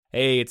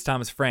Hey, it's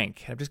Thomas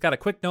Frank. I've just got a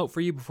quick note for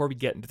you before we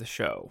get into the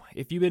show.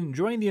 If you've been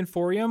enjoying the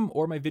Inforium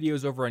or my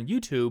videos over on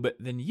YouTube,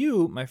 then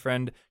you, my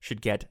friend,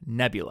 should get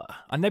Nebula.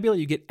 On Nebula,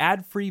 you get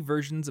ad-free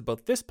versions of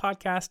both this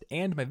podcast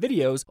and my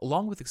videos,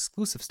 along with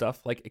exclusive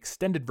stuff like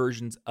extended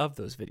versions of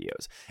those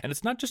videos. And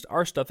it's not just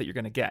our stuff that you're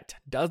going to get.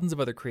 Dozens of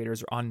other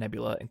creators are on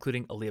Nebula,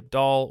 including Ali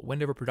Abdaal,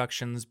 Wendover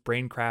Productions,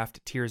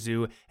 Braincraft,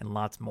 Tierzoo, and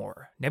lots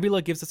more.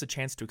 Nebula gives us a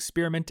chance to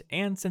experiment,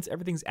 and since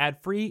everything's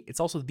ad-free, it's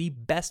also the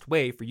best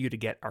way for you to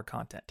get our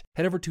content.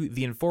 Head over to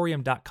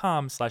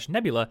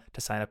theinforium.com/nebula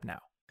to sign up now.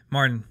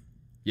 Martin.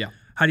 Yeah.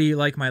 How do you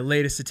like my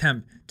latest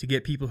attempt to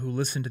get people who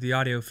listen to the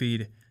audio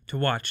feed to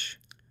watch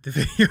the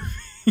video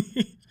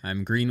feed?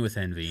 I'm green with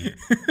envy.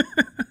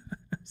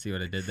 See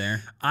what I did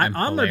there? I'm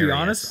going to be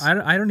honest.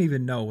 I don't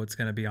even know what's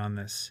going to be on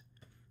this.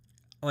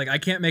 Like, I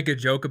can't make a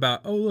joke about,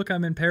 oh, look,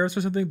 I'm in Paris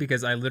or something,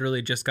 because I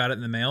literally just got it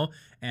in the mail.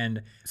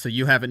 And so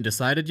you haven't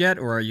decided yet,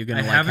 or are you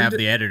going to have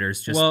the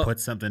editors just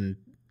put something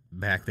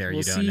back there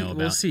you don't know about?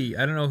 We'll see.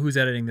 I don't know who's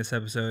editing this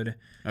episode.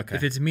 Okay.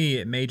 If it's me,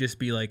 it may just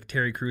be like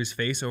Terry Crews'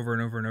 face over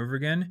and over and over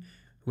again,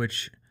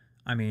 which,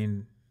 I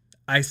mean,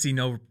 I see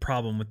no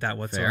problem with that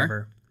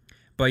whatsoever. Fair.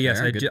 But yes,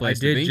 I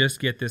did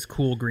just get this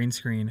cool green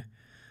screen.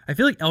 I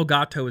feel like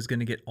Elgato is going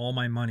to get all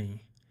my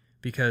money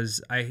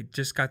because I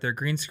just got their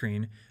green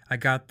screen. I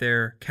got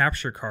their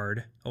capture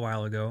card a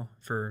while ago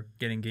for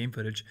getting game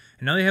footage.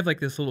 And now they have like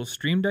this little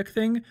Stream Deck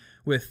thing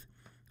with,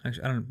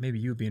 actually, I don't know, maybe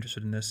you would be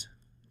interested in this,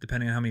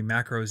 depending on how many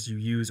macros you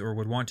use or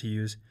would want to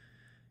use.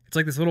 It's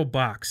like this little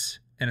box,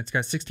 and it's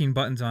got 16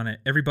 buttons on it.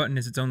 Every button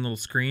is its own little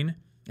screen,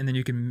 and then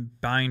you can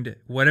bind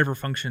whatever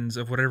functions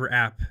of whatever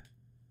app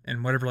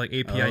and whatever like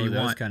API you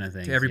want kind of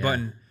things, to every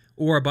button.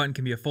 Or a button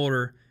can be a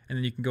folder, and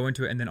then you can go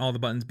into it, and then all the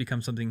buttons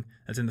become something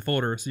that's in the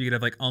folder, so you could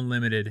have like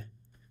unlimited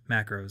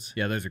macros.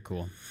 Yeah, those are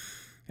cool.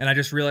 And I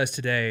just realized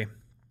today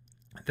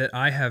that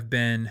I have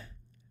been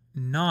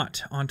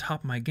not on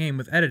top of my game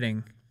with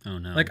editing. Oh,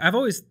 no. Like, I've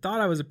always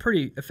thought I was a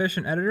pretty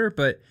efficient editor,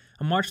 but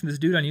I'm watching this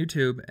dude on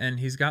YouTube, and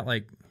he's got,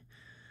 like,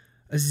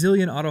 a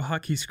zillion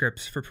AutoHotkey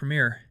scripts for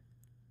Premiere.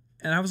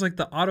 And I was, like,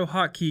 the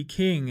AutoHotkey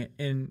king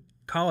in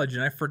college,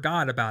 and I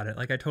forgot about it.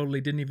 Like, I totally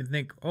didn't even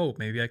think, oh,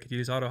 maybe I could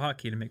use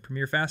AutoHotkey to make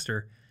Premiere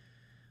faster.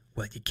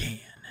 Well, you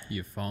can.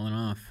 You've fallen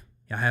off.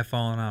 Yeah, I have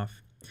fallen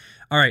off.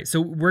 All right, so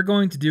we're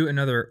going to do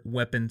another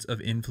Weapons of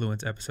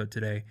Influence episode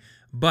today,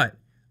 but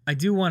I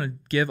do want to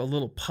give a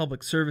little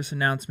public service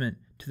announcement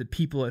to the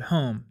people at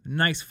home,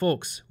 nice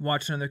folks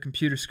watching on their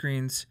computer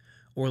screens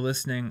or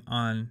listening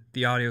on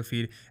the audio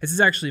feed. This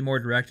is actually more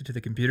directed to the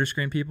computer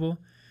screen people.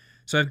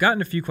 So I've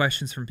gotten a few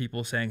questions from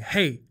people saying,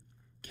 hey,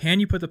 can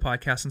you put the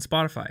podcast on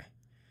Spotify?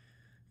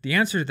 The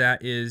answer to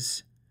that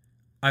is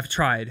I've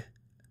tried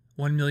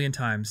 1 million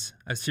times.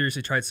 I've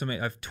seriously tried so many.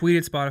 I've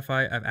tweeted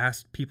Spotify. I've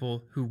asked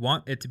people who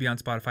want it to be on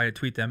Spotify to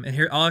tweet them. And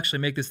here, I'll actually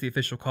make this the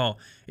official call.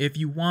 If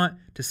you want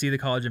to see the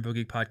College Info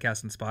Geek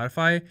podcast on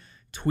Spotify,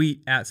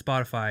 tweet at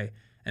Spotify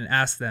and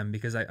ask them,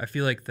 because I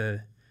feel like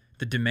the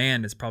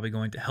demand is probably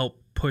going to help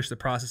push the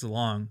process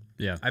along.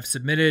 Yeah. I've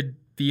submitted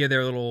via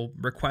their little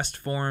request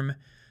form.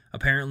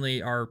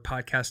 Apparently, our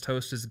podcast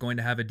host is going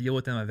to have a deal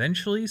with them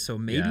eventually, so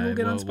maybe we'll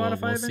get on Spotify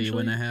we'll eventually. See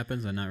when that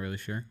happens. I'm not really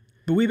sure.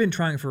 But we've been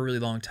trying for a really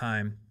long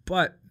time.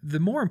 But the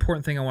more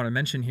important thing I want to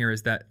mention here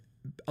is that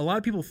a lot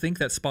of people think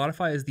that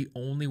Spotify is the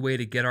only way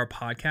to get our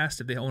podcast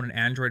if they own an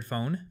Android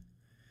phone.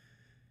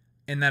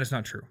 And that is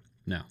not true.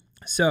 No.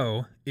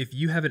 So if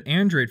you have an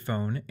Android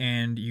phone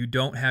and you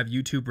don't have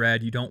YouTube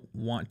Red, you don't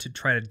want to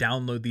try to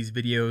download these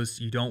videos,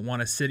 you don't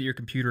want to sit at your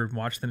computer and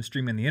watch them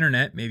stream on the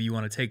internet, maybe you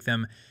want to take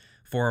them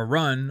for a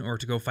run or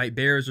to go fight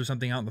bears or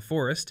something out in the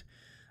forest,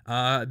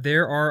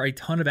 there are a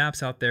ton of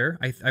apps out there.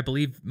 I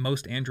believe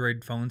most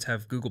Android phones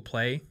have Google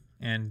Play,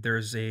 and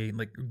there's a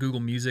like Google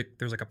Music.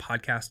 There's like a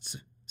podcasts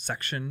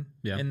section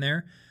in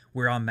there.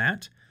 We're on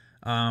that.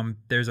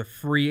 There's a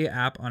free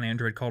app on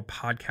Android called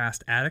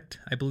Podcast Addict,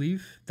 I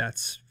believe.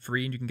 That's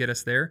free, and you can get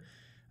us there.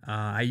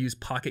 I use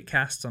Pocket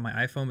Casts on my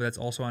iPhone, but that's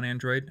also on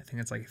Android. I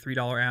think it's like a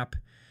 $3 app.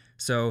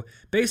 So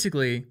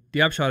basically,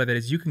 the upshot of it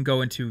is you can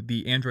go into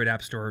the Android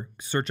App Store,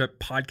 search up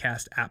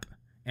Podcast App,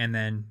 and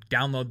then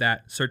download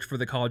that, search for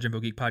the College Info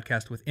Geek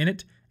podcast within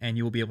it, and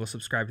you will be able to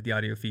subscribe to the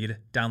audio feed,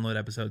 download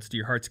episodes to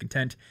your heart's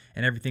content,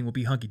 and everything will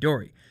be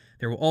hunky-dory.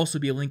 There will also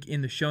be a link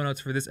in the show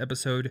notes for this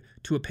episode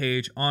to a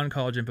page on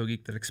College Info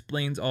Geek that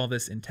explains all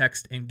this in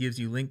text and gives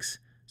you links,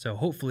 so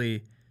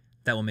hopefully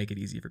that will make it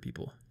easy for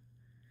people.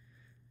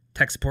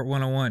 Tech Support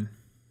 101.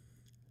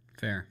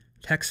 Fair.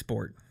 Tech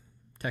Sport.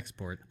 Tech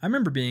Sport. I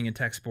remember being in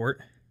Tech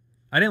Sport.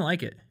 I didn't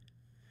like it.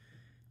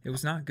 It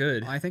was not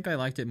good. I think I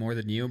liked it more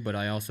than you, but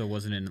I also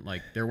wasn't in,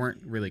 like, there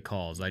weren't really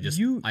calls. I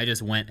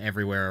just went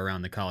everywhere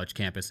around the college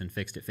campus and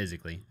fixed it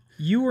physically.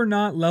 You were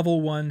not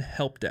level 1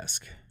 help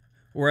desk,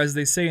 or as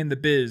they say in the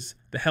biz,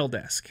 the hell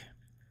desk.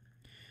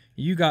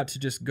 You got to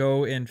just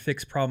go and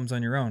fix problems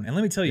on your own. And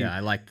let me tell you, I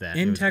liked that.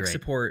 In tech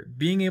support,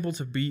 being able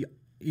to be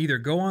either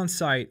go on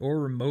site or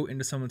remote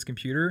into someone's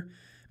computer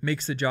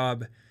makes the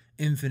job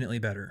infinitely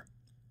better.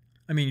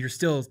 I mean, you're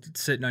still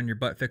sitting on your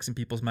butt fixing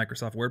people's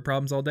Microsoft Word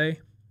problems all day,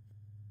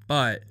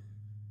 but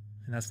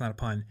and that's not a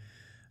pun,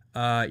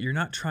 you're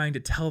not trying to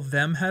tell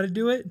them how to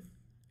do it.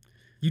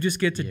 You just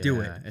get to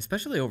do it.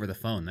 Especially over the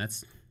phone.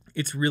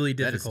 It's really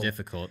difficult. That is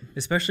difficult.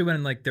 Especially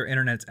when like their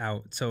internet's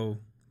out. So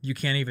you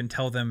can't even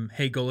tell them,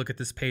 hey, go look at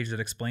this page that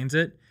explains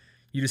it.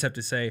 You just have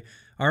to say,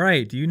 all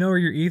right, do you know where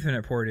your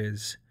Ethernet port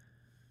is?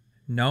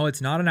 No,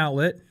 it's not an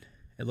outlet.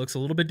 It looks a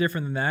little bit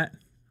different than that.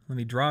 Let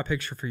me draw a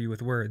picture for you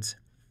with words.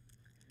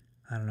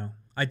 I don't know.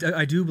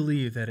 I do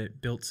believe that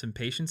it built some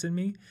patience in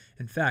me.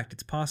 In fact,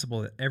 it's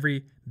possible that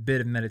every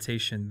bit of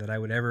meditation that I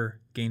would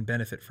ever gain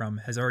benefit from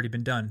has already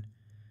been done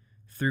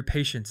through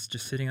patience,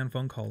 just sitting on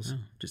phone calls.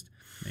 Just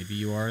maybe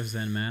you are a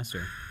Zen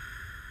master.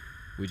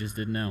 We just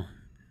didn't know.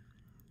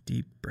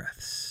 Deep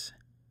breaths.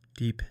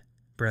 Deep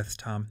breaths,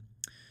 Tom.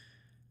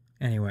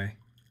 Anyway,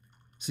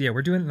 so yeah,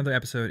 we're doing another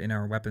episode in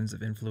our Weapons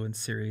of Influence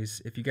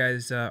series. If you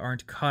guys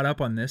aren't caught up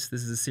on this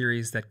is a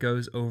series that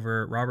goes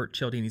over Robert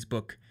Cialdini's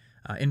book,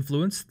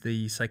 Influence,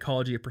 The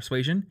Psychology of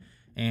Persuasion.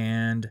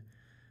 And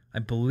I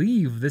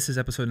believe this is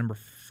episode number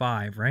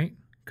 5, right?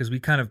 Because we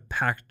kind of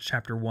packed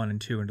chapter 1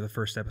 and 2 into the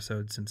first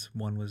episode since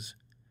one was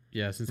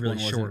really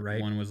short,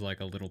 right? One was like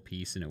a little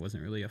piece and it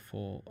wasn't really a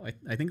full...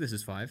 I think this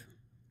is 5.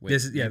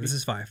 This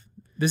is 5.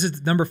 This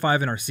is number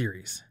 5 in our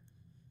series.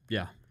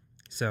 Yeah.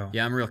 So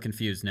yeah, I'm real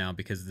confused now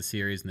because the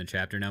series and the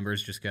chapter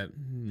numbers just got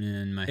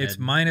in my head. It's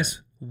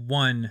minus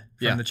 1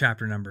 from the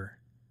chapter number.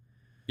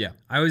 Yeah.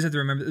 I always have to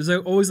remember. There's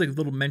always like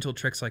little mental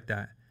tricks like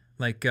that.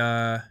 Like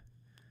I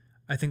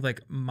think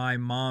like my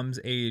mom's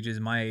age is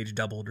my age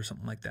doubled or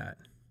something like that.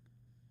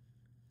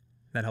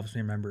 That helps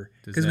me remember.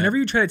 Because whenever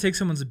you try to take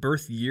someone's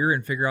birth year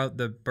and figure out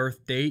the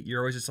birth date,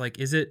 you're always just like,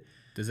 is it...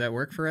 Does that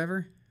work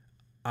forever?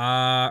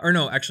 Or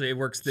no, actually it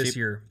works this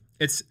year.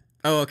 It's...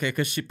 Oh, okay,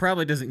 because she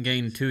probably doesn't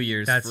gain 2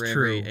 years for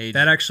every age.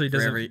 That actually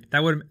doesn't...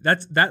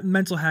 That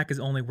mental hack has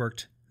only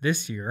worked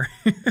this year.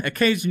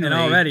 Occasionally. And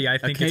already I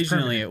think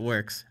occasionally it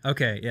works.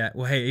 Okay, yeah.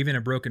 Well, hey, even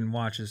a broken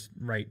watch is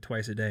right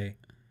twice a day.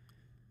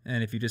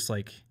 And if you just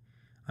like,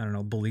 I don't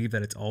know, believe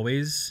that it's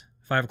always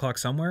 5 o'clock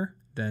somewhere,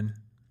 then...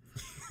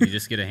 You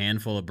just get a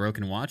handful of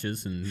broken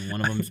watches, and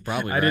one of them's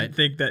probably right. I didn't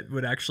think that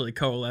would actually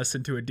coalesce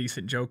into a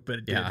decent joke, but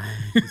it did.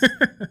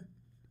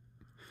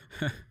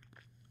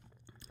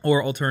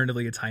 Or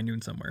alternatively, it's high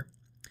noon somewhere.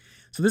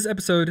 So this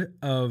episode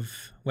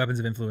of Weapons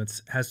of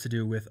Influence has to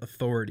do with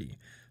authority.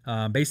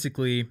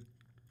 Basically,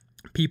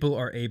 people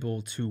are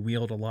able to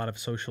wield a lot of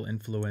social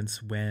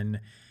influence when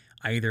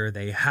either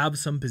they have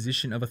some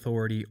position of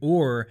authority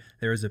or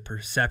there is a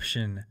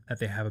perception that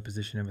they have a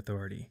position of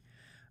authority.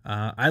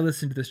 I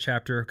listened to this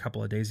chapter a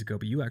couple of days ago,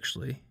 but you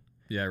actually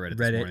I read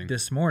it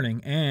this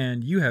morning,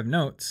 and you have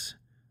notes,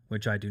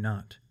 which I do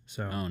not.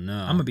 So I'm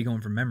going to be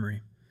going from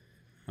memory.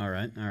 All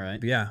right.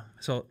 But yeah,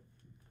 so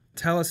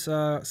tell us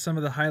some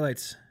of the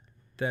highlights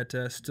that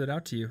stood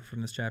out to you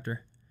from this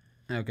chapter.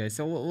 Okay,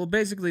 so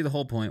basically the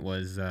whole point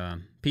was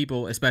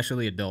people,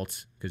 especially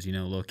adults, because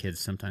little kids,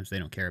 sometimes they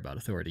don't care about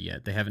authority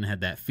yet. They haven't had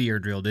that fear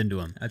drilled into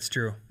them. That's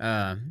true.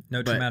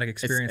 No traumatic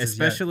experiences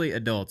especially yet.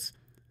 Adults.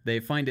 They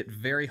find it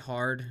very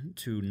hard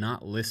to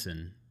not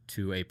listen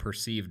to a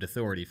perceived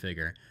authority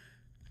figure,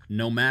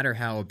 no matter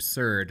how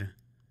absurd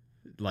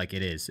like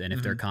it is, and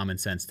if their common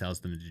sense tells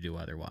them to do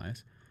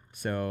otherwise.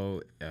 So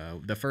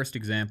the first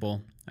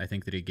example I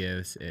think that he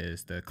gives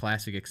is the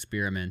classic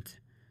experiment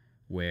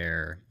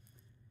where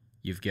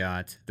you've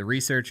got the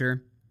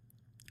researcher,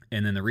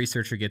 and then the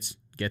researcher gets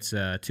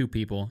 2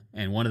 people,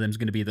 and one of them is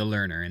going to be the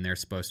learner, and they're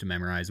supposed to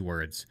memorize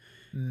words.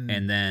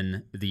 And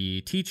then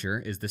the teacher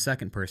is the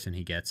second person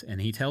he gets, and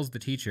he tells the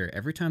teacher,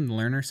 every time the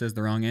learner says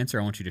the wrong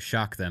answer, I want you to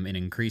shock them in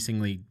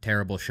increasingly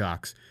terrible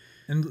shocks.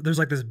 And there's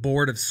like this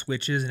board of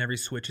switches, and every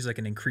switch is like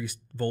an increased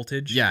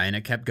voltage. Yeah, and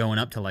it kept going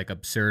up to like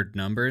absurd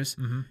numbers.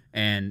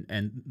 And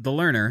the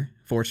learner,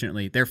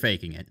 fortunately, they're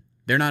faking it.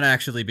 They're not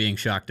actually being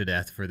shocked to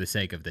death for the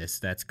sake of this.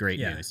 That's great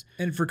news.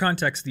 And for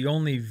context, the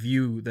only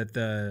view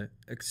that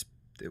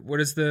what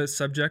is the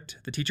subject?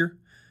 The teacher?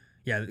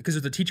 Yeah, because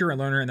there's the teacher and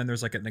learner, and then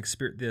there's like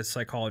the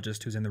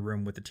psychologist who's in the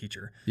room with the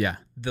teacher. Yeah.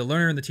 The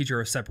learner and the teacher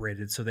are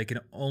separated, so they can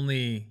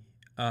only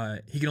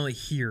he can only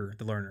hear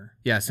the learner.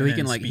 Yeah, so he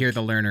can like hear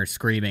the learner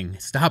screaming,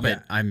 "Stop it!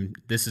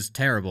 This is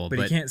terrible." But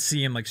he can't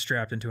see him like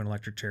strapped into an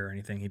electric chair or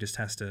anything. He just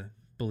has to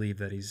believe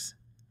that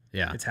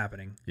it's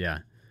happening.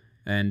 Yeah.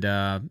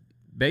 And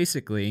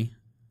basically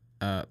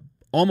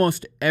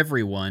almost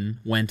everyone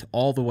went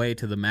all the way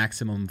to the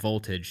maximum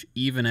voltage,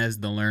 even as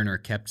the learner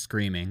kept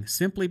screaming,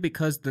 simply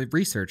because the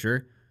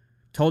researcher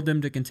told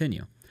them to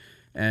continue.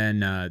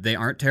 And they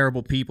aren't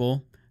terrible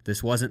people.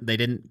 They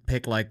didn't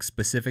pick like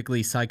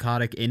specifically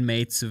psychotic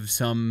inmates of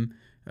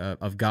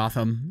of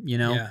Gotham,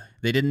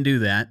 They didn't do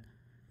that.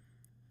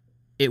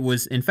 It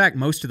was, in fact,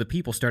 most of the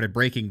people started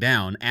breaking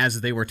down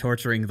as they were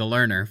torturing the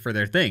learner for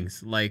their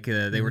things. Like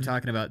they were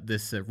talking about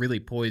this really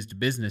poised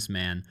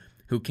businessman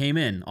who came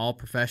in all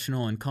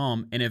professional and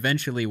calm and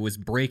eventually was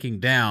breaking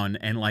down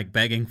and like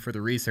begging for the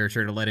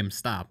researcher to let him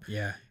stop.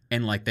 Yeah.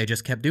 And like they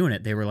just kept doing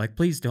it. They were like,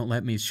 please don't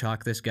let me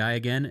shock this guy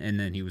again. And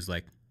then he was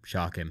like,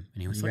 shock him.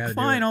 And he was like,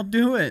 fine, I'll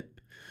do it.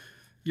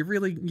 You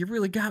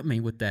really got me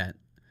with that.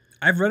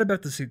 I've read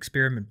about this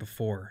experiment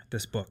before,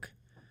 this book,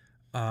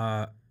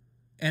 and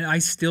I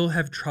still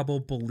have trouble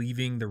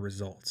believing the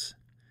results.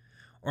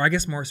 Or I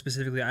guess more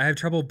specifically, I have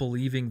trouble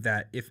believing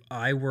that if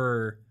I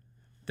were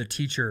the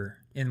teacher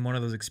in one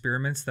of those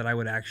experiments, that I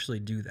would actually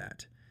do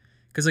that.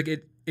 Because like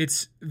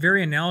it's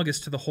very analogous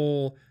to the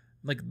whole,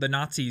 like the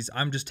Nazis,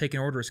 I'm just taking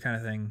orders kind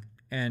of thing.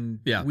 And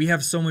we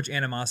have so much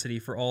animosity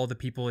for all the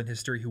people in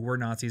history who were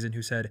Nazis and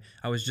who said,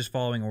 I was just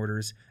following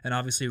orders. And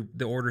obviously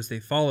the orders they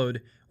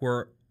followed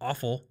were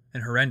awful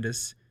and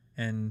horrendous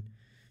and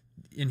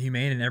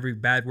inhumane and every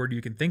bad word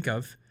you can think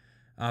of.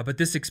 But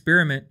this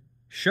experiment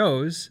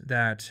shows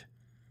that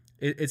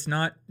it's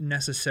not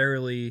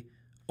necessarily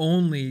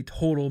only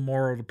total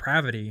moral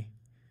depravity.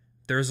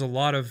 There's a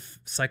lot of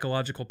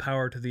psychological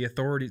power to the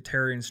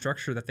authoritarian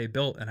structure that they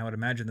built. And I would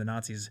imagine the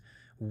Nazis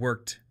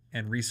worked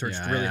and researched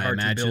really hard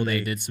to build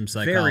they did some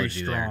psychology very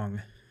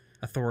strong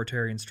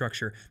authoritarian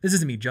structure. This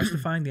isn't me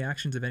justifying the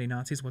actions of any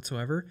Nazis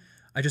whatsoever.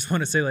 I just want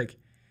to say, like,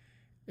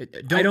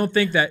 I don't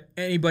think that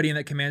anybody in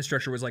that command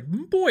structure was like,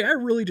 boy, I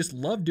really just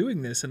love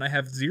doing this, and I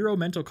have zero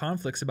mental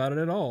conflicts about it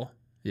at all.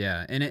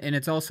 Yeah, and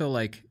it's also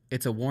like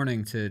it's a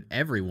warning to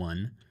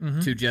everyone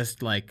to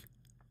just like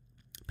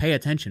pay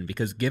attention,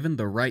 because given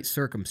the right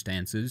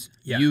circumstances,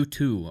 you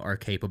too are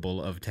capable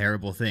of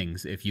terrible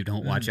things if you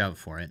don't watch out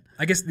for it.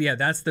 I guess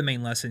that's the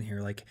main lesson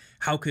here. Like,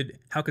 how could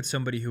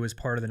somebody who was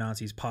part of the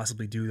Nazis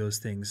possibly do those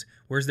things?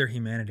 Where's their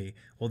humanity?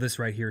 Well, this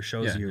right here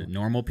shows you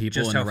normal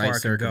people in the right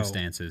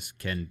circumstances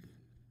can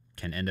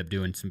end up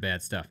doing some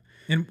bad stuff.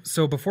 And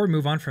so before we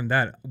move on from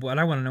that, what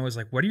I want to know is,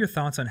 like, what are your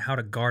thoughts on how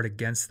to guard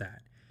against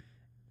that?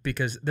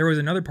 Because there was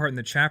another part in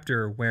the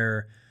chapter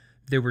where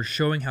they were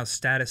showing how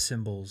status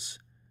symbols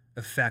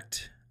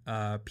affect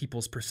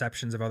people's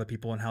perceptions of other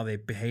people and how they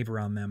behave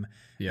around them.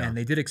 Yeah. And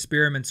they did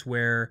experiments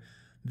where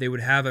they would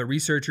have a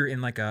researcher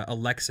in like a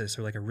Lexus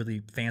or like a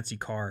really fancy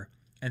car,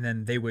 and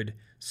then they would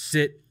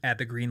sit at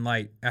the green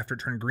light after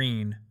it turned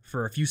green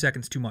for a few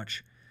seconds too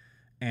much,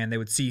 and they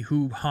would see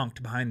who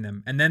honked behind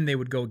them, and then they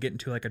would go get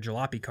into like a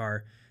jalopy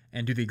car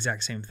and do the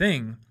exact same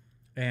thing.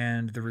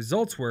 And the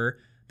results were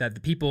that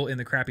the people in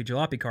the crappy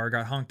jalopy car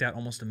got honked at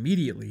almost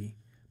immediately.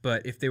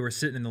 But if they were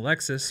sitting in the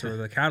Lexus or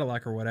the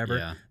Cadillac or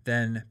whatever,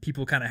 then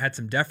people kind of had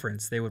some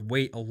deference. They would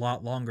wait a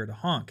lot longer to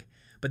honk.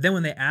 But then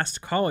when they asked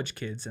college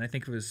kids, and I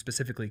think it was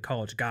specifically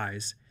college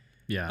guys,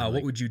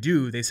 what would you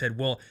do? They said,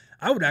 well,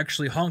 I would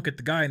actually honk at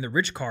the guy in the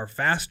rich car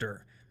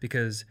faster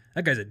because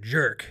that guy's a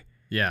jerk.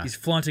 Yeah. He's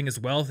flaunting his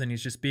wealth and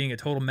he's just being a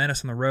total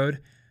menace on the road.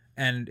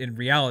 And in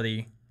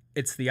reality,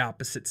 it's the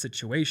opposite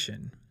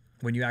situation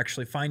when you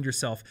actually find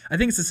yourself. I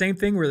think it's the same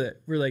thing where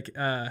like,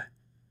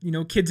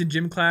 kids in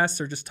gym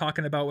class are just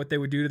talking about what they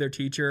would do to their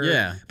teacher.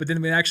 Yeah. But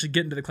then when they actually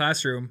get into the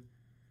classroom,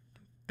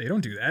 they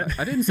don't do that.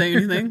 I didn't say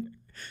anything.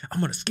 I'm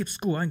going to skip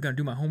school. I ain't going to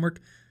do my homework.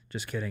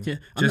 Just kidding. Yeah,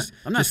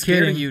 I'm not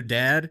scared of you,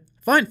 Dad.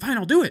 Fine,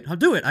 I'll do it.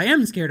 I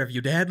am scared of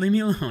you, Dad. Leave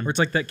me alone. Or it's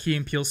like that Key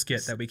and Peele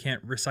skit that we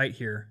can't recite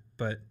here,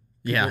 but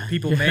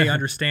people may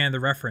understand the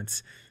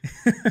reference.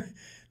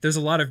 There's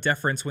a lot of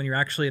deference when you're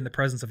actually in the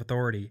presence of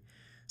authority.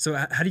 So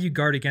how do you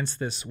guard against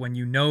this when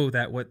you know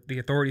that what the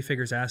authority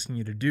figure is asking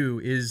you to do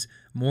is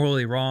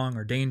morally wrong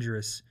or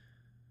dangerous,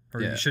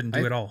 or you shouldn't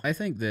do it all? I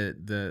think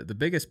that the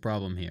biggest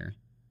problem here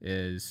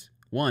is,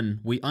 one,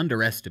 we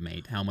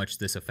underestimate how much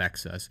this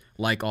affects us,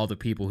 like all the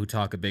people who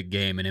talk a big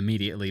game and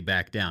immediately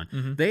back down.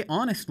 Mm-hmm. They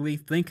honestly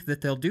think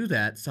that they'll do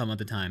that some of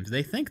the times.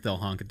 They think they'll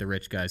honk at the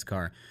rich guy's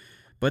car.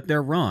 But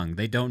they're wrong.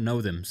 They don't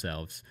know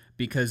themselves,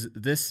 because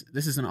this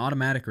is an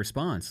automatic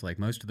response, like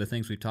most of the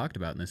things we've talked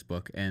about in this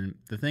book. And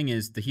the thing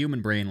is, the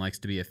human brain likes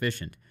to be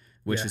efficient,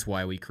 which is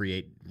why we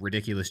create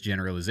ridiculous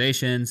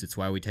generalizations. It's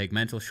why we take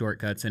mental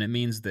shortcuts. And it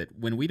means that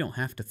when we don't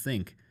have to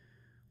think,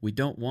 we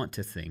don't want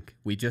to think.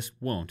 We just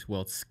won't.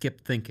 We'll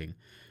skip thinking.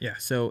 Yeah.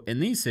 So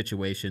in these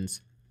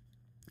situations,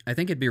 I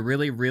think it'd be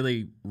really,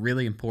 really,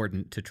 really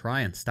important to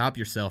try and stop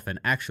yourself and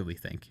actually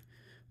think,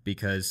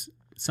 because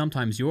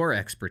sometimes your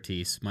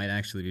expertise might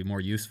actually be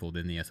more useful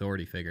than the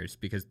authority figures,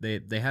 because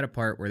they had a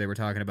part where they were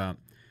talking about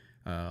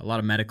a lot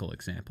of medical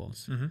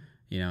examples,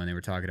 and they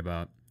were talking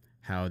about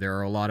how there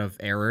are a lot of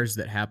errors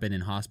that happen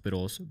in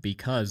hospitals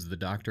because the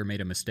doctor made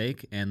a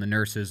mistake and the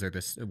nurses or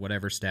the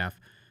whatever staff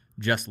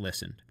just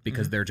listened,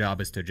 because their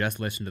job is to just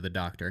listen to the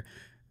doctor,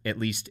 at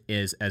least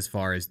as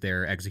far as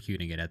they're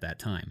executing it at that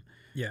time.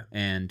 Yeah.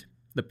 And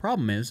the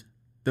problem is,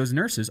 those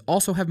nurses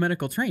also have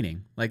medical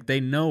training. Like,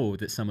 they know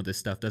that some of this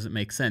stuff doesn't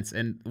make sense.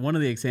 And one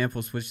of the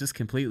examples was just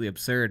completely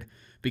absurd,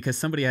 because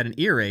somebody had an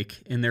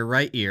earache in their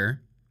right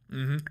ear,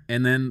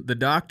 and then the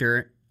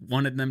doctor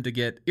wanted them to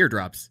get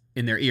eardrops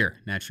in their ear,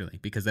 naturally,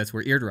 because that's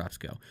where eardrops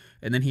go.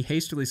 And then he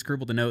hastily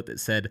scribbled a note that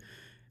said,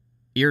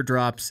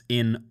 eardrops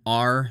in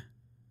our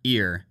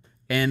ear.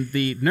 And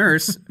the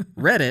nurse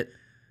read it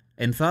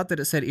and thought that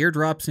it said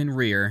eardrops in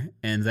rear,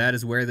 and that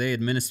is where they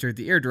administered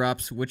the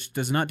eardrops, which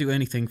does not do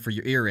anything for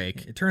your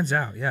earache. It turns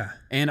out, yeah.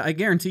 And I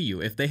guarantee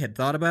you, if they had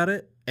thought about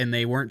it, and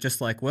they weren't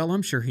just like, well,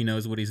 I'm sure he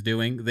knows what he's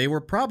doing, they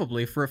were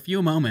probably, for a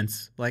few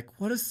moments, like,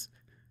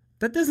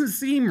 that doesn't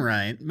seem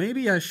right.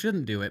 Maybe I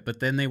shouldn't do it.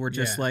 But then they were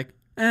just like,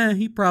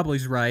 he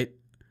probably's right.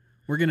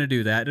 We're going to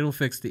do that. It'll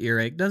fix the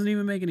earache. Doesn't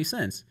even make any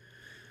sense.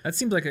 That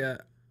seems like a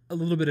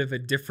little bit of a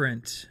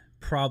different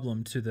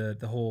problem to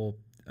the whole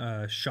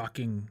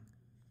shocking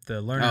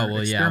the learner. Oh,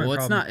 well, yeah. Well,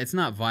 problem. it's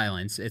not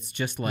violence. It's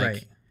just like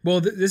Right. Well,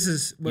 this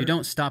is you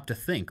don't stop to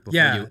think before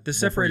you the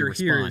separator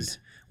before you here respond. is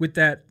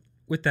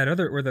with that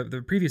other or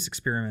the previous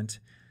experiment.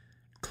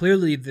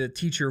 Clearly, the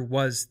teacher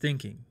was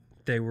thinking.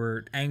 They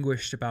were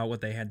anguished about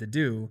what they had to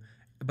do,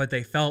 but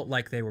they felt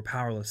like they were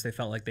powerless. They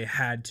felt like they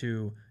had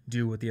to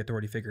do what the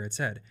authority figure had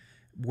said.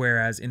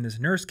 Whereas in this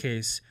nurse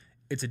case,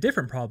 it's a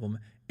different problem.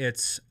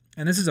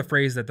 And this is a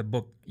phrase that the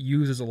book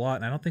uses a lot,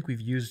 and I don't think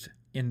we've used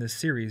in this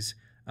series.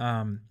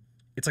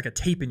 It's like a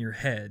tape in your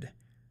head,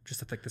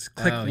 just like this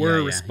click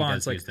whir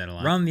response, like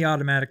run the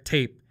automatic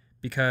tape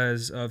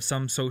because of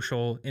some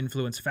social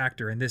influence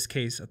factor. In this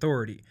case,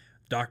 authority.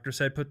 Doctor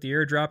said put the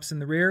eardrops in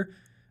the rear.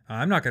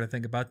 I'm not going to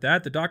think about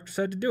that. The doctor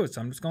said to do it,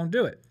 so I'm just going to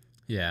do it.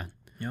 Yeah.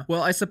 Yeah.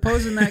 Well, I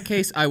suppose in that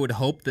case, I would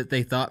hope that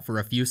they thought for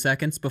a few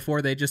seconds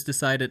before they just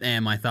decided,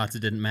 my thoughts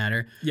didn't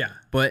matter. Yeah.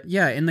 But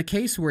yeah, in the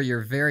case where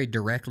you're very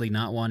directly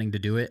not wanting to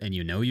do it and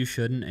you know you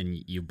shouldn't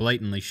and you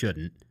blatantly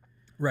shouldn't.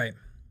 Right.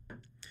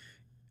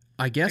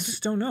 I guess. I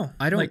just don't know.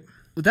 I don't.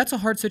 That's a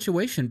hard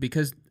situation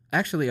because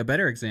actually a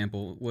better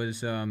example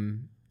was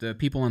the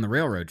people on the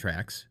railroad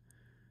tracks.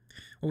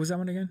 What was that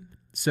one again?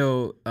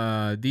 So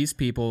these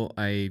people,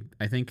 I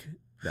think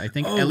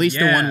Oh, at least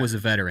the yeah. one was a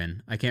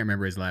veteran. I can't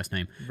remember his last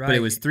name. Right. But it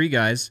was 3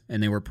 guys,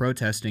 and they were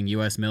protesting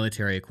U.S.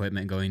 military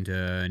equipment going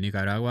to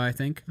Nicaragua, I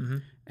think. Mm-hmm.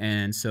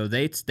 And so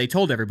they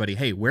told everybody,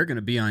 hey, we're going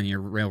to be on your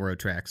railroad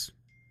tracks,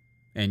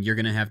 and you're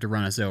going to have to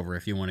run us over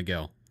if you want to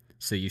go.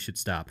 So you should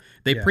stop.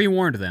 They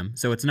pre-warned them,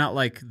 so it's not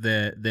like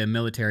the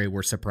military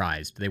were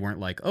surprised. They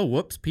weren't like, oh,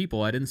 whoops,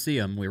 people, I didn't see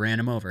them. We ran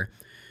them over.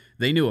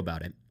 They knew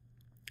about it.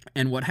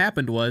 And what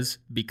happened was,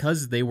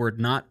 because they were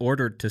not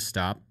ordered to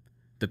stop,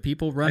 the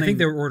people running... I think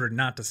they were ordered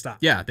not to stop.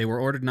 Yeah, they were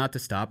ordered not to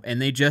stop,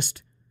 and they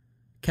just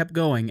kept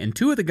going. And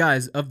 2 of the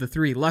guys of the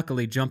 3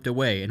 luckily jumped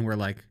away and were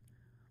like,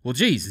 well,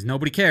 geez,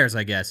 nobody cares,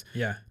 I guess.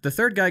 Yeah. The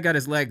 3rd guy got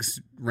his legs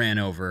ran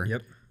over.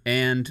 Yep.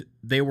 And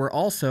they were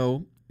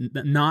also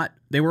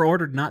they were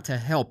ordered not to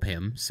help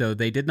him, so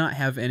they did not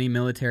have any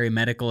military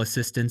medical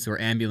assistance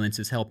or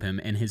ambulances help him,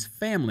 and his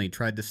family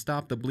tried to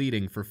stop the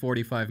bleeding for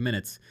 45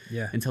 minutes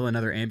until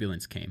another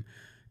ambulance came.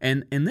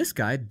 And this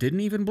guy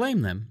didn't even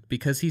blame them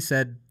because he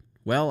said,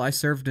 well, I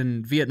served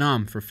in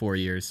Vietnam for 4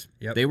 years.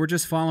 Yep. They were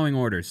just following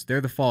orders.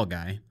 They're the fall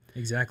guy.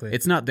 Exactly.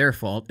 It's not their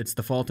fault. It's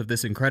the fault of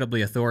this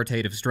incredibly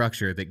authoritative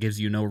structure that gives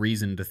you no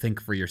reason to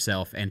think for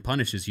yourself and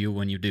punishes you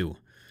when you do.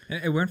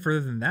 And it went further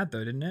than that,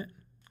 though, didn't it?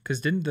 Because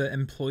didn't the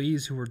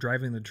employees who were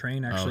driving the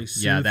train actually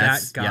sue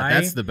that guy? Yeah,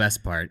 that's the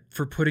best part.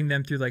 For putting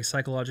them through like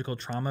psychological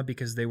trauma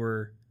because they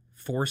were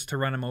forced to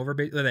run him over.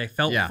 They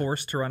felt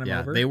forced to run him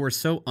over. They were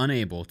so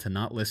unable to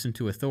not listen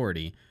to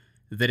authority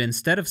that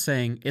instead of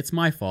saying, it's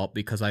my fault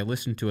because I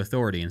listened to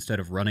authority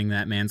instead of running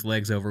that man's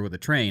legs over with a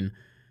train,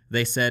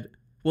 they said,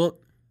 well,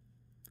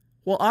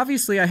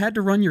 obviously I had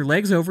to run your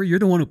legs over. You're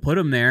the one who put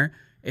him there.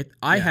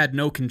 I had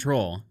no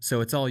control,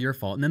 so it's all your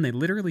fault. And then they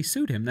literally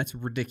sued him. That's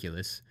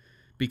ridiculous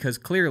because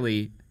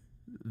clearly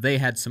they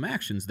had some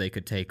actions they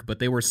could take, but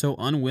they were so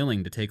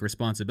unwilling to take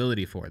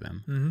responsibility for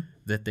them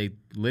that they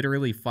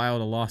literally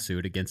filed a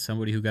lawsuit against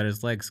somebody who got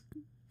his legs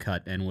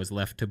cut and was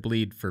left to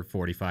bleed for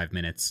 45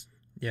 minutes.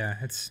 Yeah,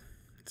 it's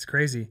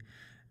crazy.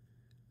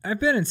 I've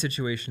been in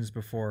situations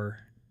before,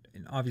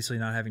 and obviously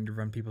not having to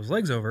run people's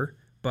legs over,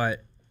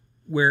 but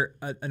where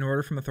an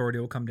order from authority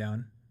will come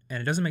down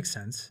and it doesn't make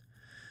sense.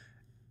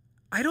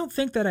 I don't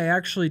think that I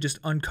actually just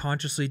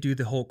unconsciously do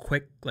the whole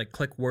quick like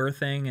click whir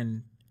thing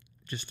and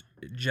just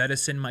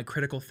jettison my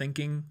critical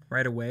thinking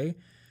right away.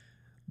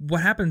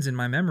 What happens in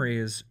my memory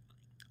is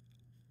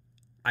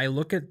I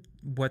look at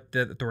what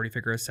the authority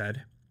figure has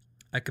said,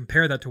 I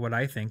compare that to what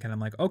I think, and I'm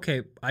like,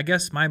 okay, I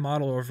guess my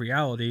model of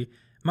reality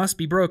must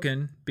be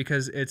broken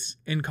because it's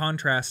in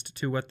contrast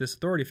to what this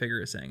authority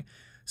figure is saying.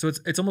 So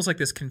it's almost like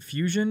this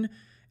confusion,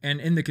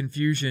 and in the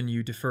confusion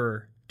you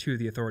defer to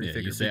the authority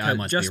figure you say, I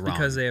must be wrong.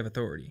 because they have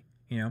authority,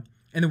 you know?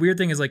 And the weird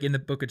thing is, like, in the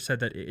book it said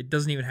that it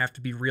doesn't even have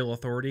to be real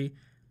authority.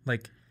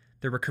 Like,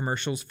 there were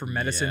commercials for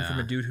medicine from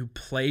a dude who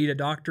played a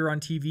doctor on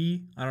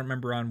TV. I don't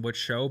remember on which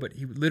show, but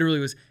he literally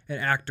was an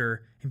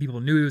actor, and people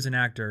knew he was an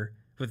actor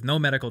with no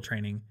medical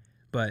training,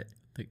 but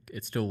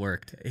it still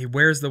worked. He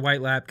wears the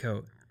white lab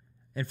coat.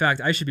 In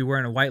fact, I should be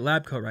wearing a white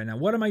lab coat right now.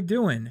 What am I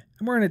doing?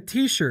 I'm wearing a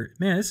t-shirt.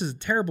 Man, this is a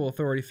terrible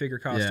authority figure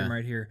costume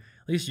right here.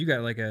 At least you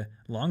got like a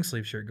long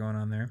sleeve shirt going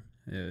on there.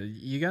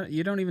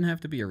 You don't even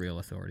have to be a real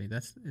authority.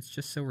 It's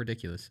just so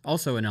ridiculous.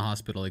 Also, in a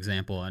hospital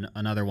example,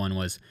 another one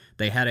was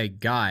they had a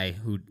guy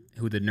who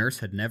the nurse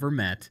had never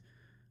met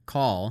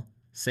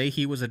say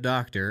he was a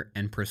doctor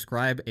and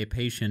prescribe a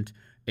patient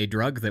a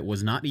drug that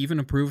was not even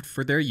approved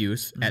for their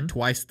use at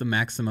twice the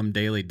maximum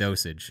daily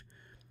dosage.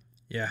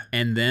 Yeah.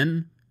 And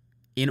then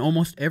in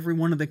almost every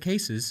one of the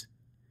cases,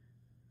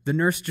 the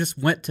nurse just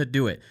went to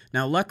do it.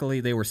 Now,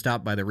 luckily, they were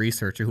stopped by the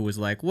researcher who was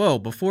like, whoa,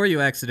 before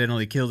you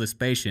accidentally kill this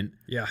patient,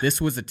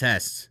 this was a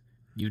test.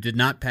 You did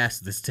not pass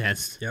this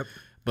test. Yep.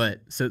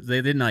 But so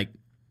they didn't like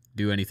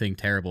do anything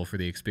terrible for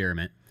the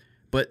experiment.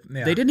 But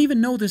Yeah. they didn't even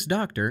know this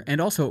doctor,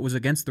 and also it was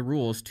against the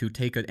rules to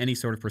take any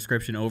sort of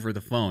prescription over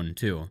the phone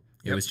too.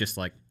 It Yep. was just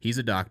like, he's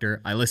a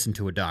doctor. I listen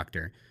to a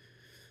doctor.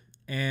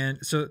 And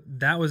so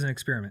that was an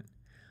experiment.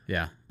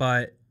 Yeah.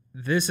 But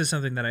this is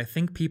something that I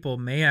think people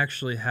may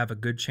actually have a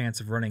good chance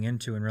of running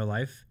into in real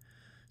life.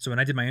 So when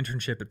I did my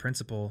internship at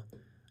Principal,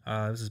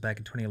 this was back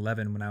in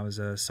 2011 when I was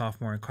a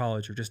sophomore in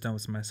college, or just done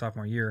with my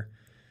sophomore year.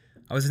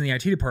 I was in the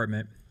IT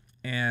department,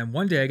 and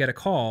one day I got a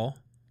call,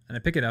 and I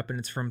pick it up, and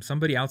it's from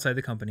somebody outside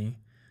the company.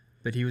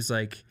 But he was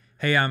like,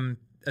 "Hey, I'm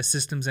a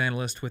systems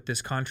analyst with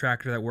this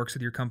contractor that works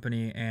with your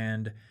company,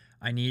 and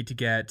I need to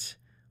get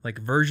like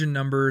version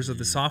numbers of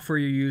the software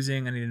you're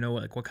using. I need to know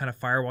like what kind of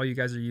firewall you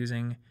guys are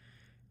using."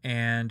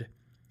 And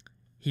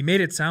he made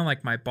it sound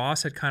like my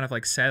boss had kind of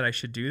like said I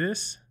should do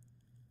this.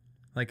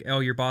 Like, "Oh,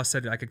 your boss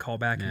said I could call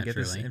back and get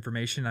this Naturally.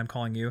 information. I'm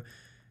calling you."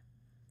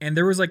 And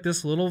there was like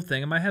this little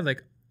thing in my head,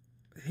 like,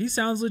 he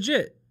sounds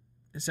legit.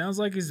 It sounds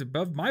like he's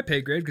above my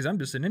pay grade because I'm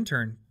just an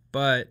intern.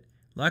 But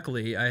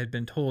luckily, I had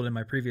been told in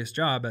my previous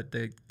job at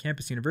the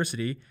campus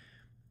university,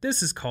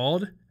 this is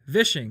called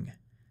vishing.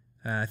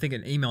 I think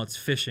in email it's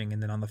phishing,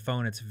 and then on the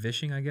phone it's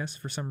vishing, I guess,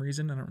 for some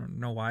reason. I don't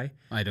know why.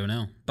 I don't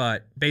know.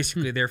 But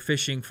basically, they're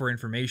fishing for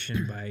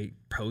information by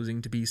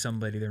posing to be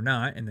somebody they're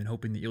not, and then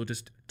hoping that you'll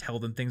just tell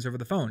them things over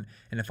the phone.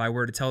 And if I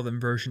were to tell them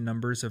version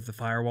numbers of the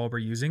firewall we're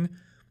using,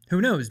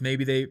 who knows?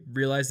 Maybe they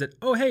realize that,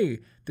 oh, hey,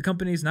 the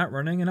company's not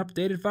running an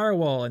updated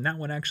firewall, and that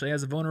one actually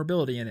has a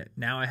vulnerability in it.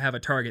 Now I have a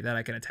target that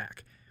I can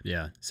attack.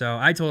 Yeah. So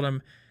I told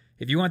him,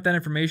 if you want that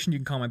information, you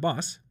can call my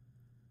boss.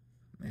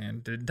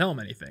 And didn't tell him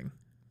anything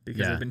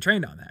because Yeah. I've been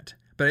trained on that.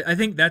 But I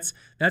think that's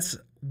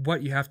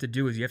what you have to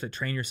do is you have to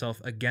train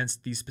yourself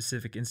against these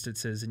specific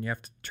instances, and you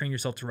have to train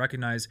yourself to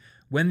recognize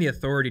when the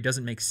authority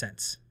doesn't make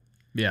sense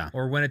Yeah.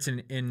 or when it's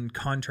in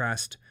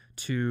contrast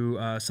to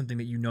something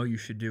that you know you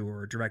should do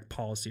or a direct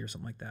policy or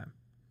something like that.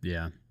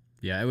 Yeah.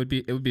 Yeah. It would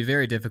be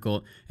very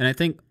difficult. And I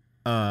think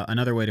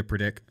another way to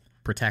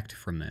protect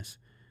from this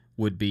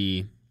would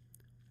be,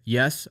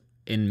 yes,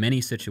 in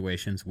many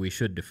situations, we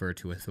should defer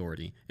to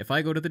authority. If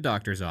I go to the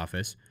doctor's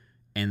office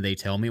and they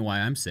tell me why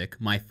I'm sick,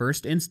 my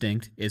first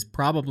instinct is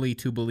probably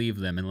to believe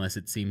them unless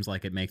it seems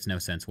like it makes no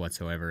sense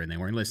whatsoever and they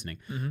weren't listening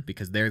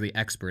because they're the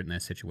expert in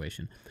that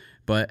situation.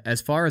 But as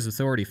far as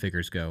authority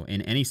figures go,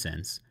 in any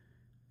sense,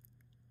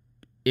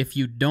 if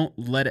you don't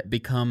let it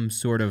become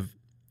sort of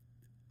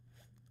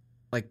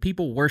like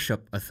people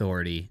worship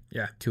authority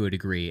Yeah. to a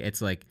degree.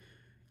 It's like,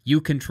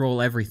 you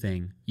control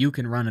everything. You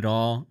can run it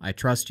all. I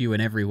trust you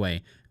in every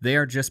way. They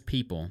are just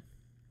people.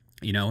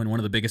 You know, and one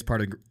of the biggest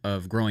part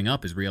of growing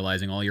up is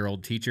realizing all your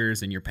old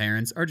teachers and your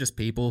parents are just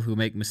people who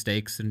make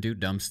mistakes and do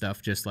dumb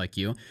stuff just like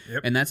you.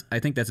 Yep. And I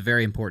think that's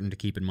very important to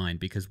keep in mind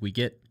because we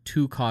get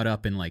too caught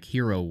up in like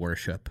hero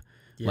worship.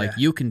 Yeah. Like,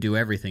 you can do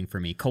everything for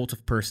me. Cult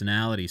of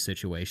personality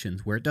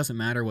situations where it doesn't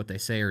matter what they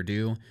say or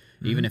do,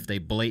 even if they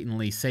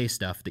blatantly say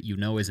stuff that you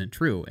know isn't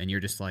true. And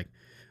you're just like,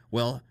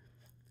 well,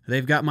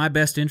 they've got my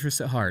best interests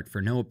at heart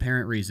for no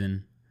apparent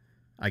reason,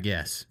 I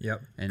guess.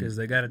 Yep. And Because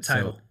they got a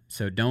title.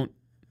 So don't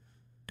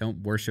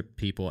worship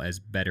people as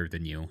better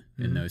than you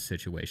in those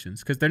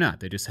situations because they're not.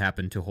 They just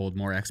happen to hold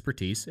more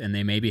expertise and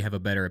they maybe have a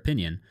better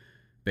opinion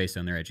based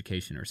on their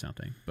education or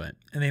something. But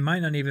And they might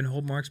not even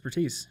hold more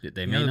expertise.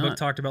 They You may know, the book not.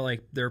 talked about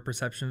like their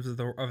perceptions of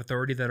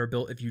authority that are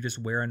built if you just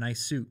wear a nice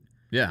suit.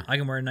 yeah, I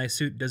can wear a nice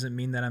suit doesn't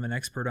mean that I'm an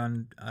expert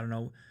on, I don't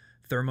know,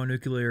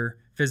 thermonuclear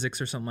physics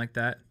or something like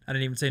that. I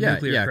didn't even say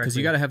nuclear yeah, correctly. because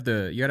you got to have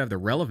the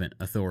relevant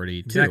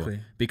authority too. Exactly.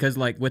 Because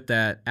like with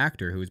that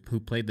actor who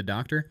played the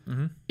doctor,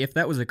 if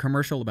that was a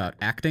commercial about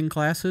acting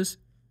classes,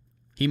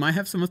 he might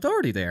have some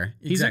authority there.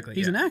 Exactly,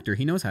 He's yeah. an actor.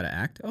 He knows how to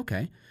act.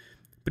 Okay,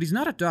 but he's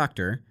not a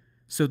doctor.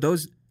 So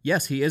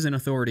yes, he is an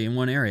authority in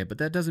one area, but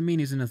that doesn't mean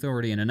he's an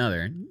authority in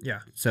another. Yeah.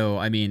 So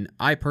I mean,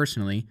 I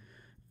personally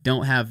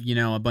don't have,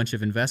 a bunch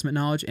of investment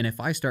knowledge, and if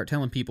I start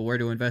telling people where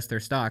to invest their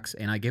stocks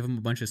and I give them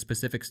a bunch of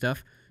specific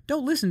stuff,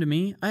 don't listen to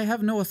me. I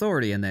have no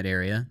authority in that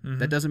area.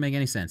 That doesn't make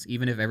any sense,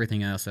 even if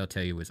everything else I'll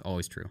tell you is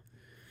always true.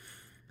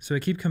 So I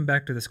keep coming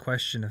back to this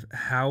question of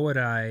how would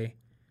I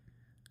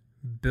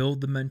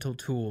build the mental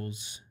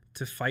tools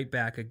to fight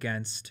back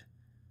against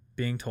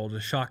being told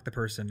to shock the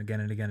person again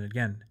and again and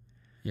again.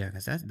 Yeah,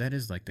 because that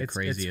is like the It's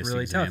craziest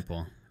really tough.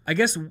 example. I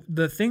guess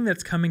the thing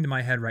that's coming to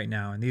my head right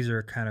now, and these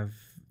are kind of,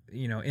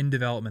 in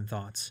development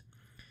thoughts.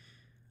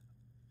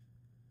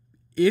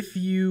 If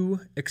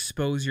you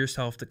expose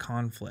yourself to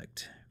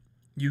conflict,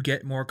 you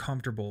get more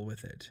comfortable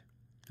with it.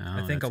 Oh,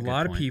 I think a that's good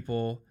lot of point.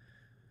 people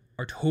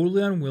are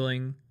totally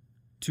unwilling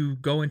to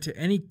go into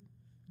any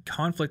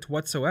conflict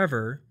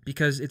whatsoever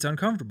because it's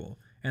uncomfortable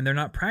and they're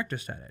not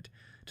practiced at it,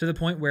 to the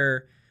point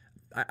where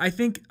I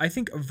think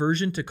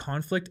aversion to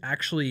conflict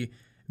actually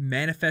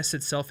manifests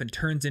itself and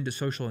turns into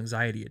social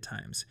anxiety at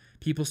times.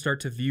 People start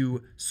to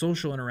view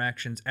social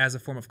interactions as a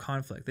form of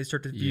conflict. They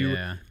start to view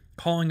Yeah.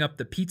 calling up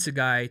the pizza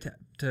guy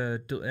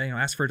to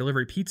ask for a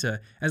delivery pizza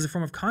as a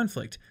form of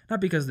conflict,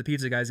 not because the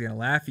pizza guy is going to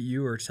laugh at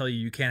you or tell you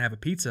you can't have a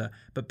pizza,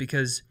 but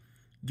because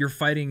you're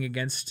fighting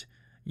against,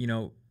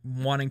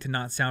 wanting to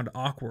not sound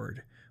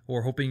awkward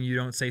or hoping you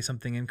don't say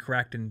something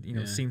incorrect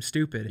and, seem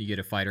stupid. You get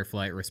a fight or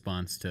flight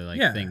response to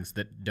things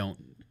that don't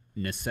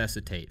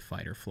necessitate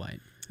fight or flight.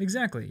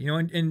 Exactly.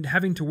 And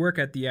having to work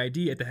at the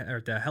ID at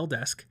the help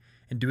desk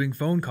and doing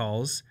phone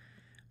calls,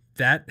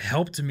 that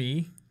helped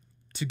me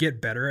to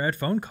get better at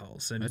phone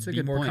calls and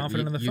be more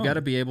confident on the phone. You got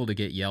to be able to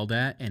get yelled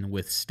at and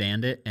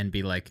withstand it and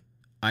be like,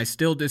 I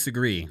still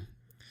disagree.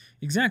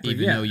 Exactly.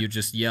 Even though you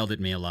just yelled at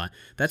me a lot.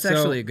 That's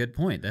actually a good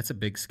point. That's a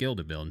big skill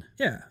to build.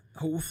 Yeah.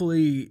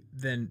 Hopefully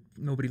then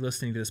nobody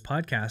listening to this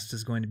podcast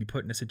is going to be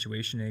put in a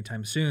situation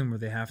anytime soon where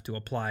they have to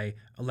apply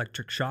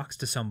electric shocks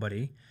to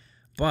somebody.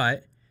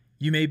 But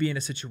you may be in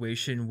a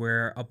situation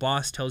where a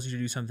boss tells you to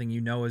do something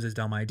is a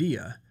dumb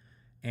idea.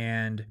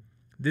 And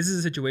this is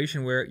a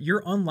situation where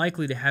you're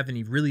unlikely to have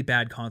any really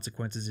bad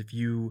consequences if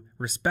you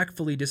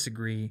respectfully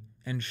disagree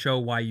and show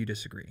why you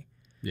disagree.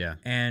 Yeah.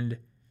 And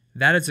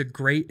that's a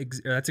great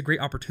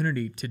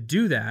opportunity to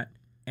do that.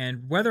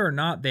 And whether or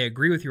not they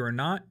agree with you or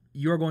not,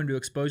 you are going to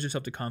expose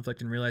yourself to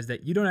conflict and realize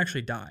that you don't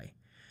actually die.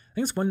 I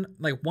think it's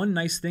one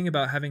nice thing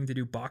about having to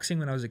do boxing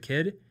when I was a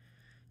kid.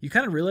 You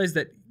kind of realize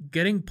that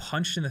getting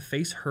punched in the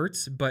face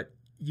hurts, but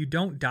you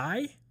don't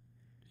die.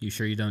 You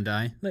sure you don't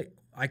die?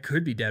 I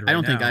could be dead right now. I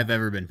don't think I've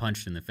ever been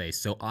punched in the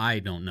face, so I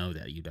don't know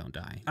that you don't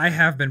die. I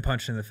have been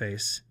punched in the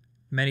face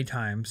many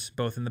times,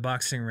 both in the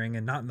boxing ring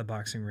and not in the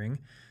boxing ring.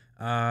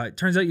 It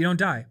turns out you don't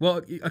die.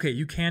 Well, okay,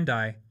 you can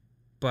die,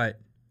 but...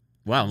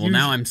 Wow,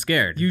 now I'm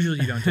scared. Usually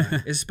you don't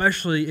die,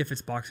 especially if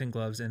it's boxing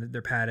gloves and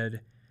they're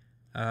padded.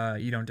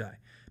 You don't die.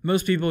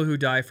 Most people who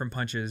die from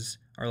punches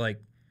are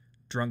like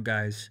drunk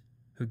guys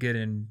who get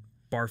in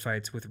bar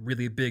fights with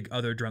really big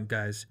other drunk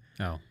guys.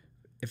 Oh.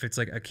 If it's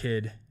like a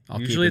kid...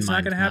 Usually it's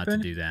not going to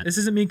happen. Do that. This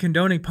isn't me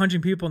condoning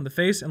punching people in the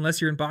face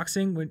unless you're in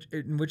boxing,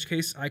 in which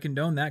case I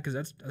condone that because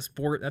that's a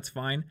sport. That's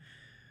fine.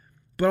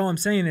 But all I'm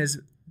saying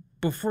is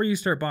before you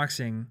start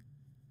boxing,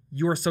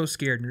 you are so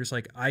scared and you're just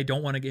like, I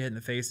don't want to get hit in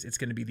the face. It's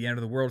going to be the end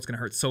of the world. It's going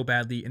to hurt so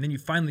badly. And then you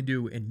finally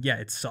do. And yeah,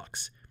 it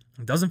sucks.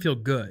 It doesn't feel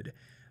good.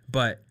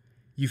 But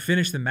you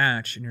finish the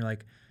match and you're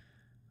like,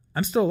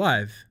 I'm still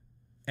alive.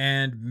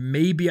 And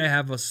maybe I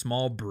have a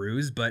small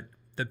bruise, but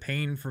the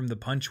pain from the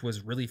punch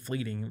was really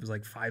fleeting. It was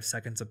like 5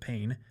 seconds of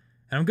pain,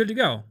 and I'm good to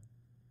go.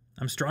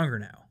 I'm stronger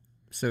now.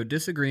 So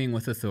disagreeing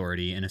with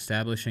authority and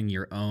establishing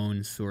your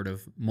own sort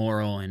of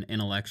moral and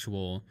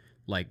intellectual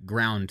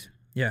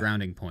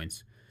grounding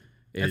points.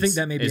 I think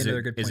that may be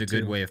another good point is a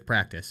good way of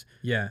practice.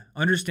 Yeah,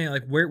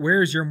 understand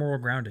where is your moral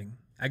grounding?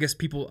 I guess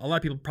a lot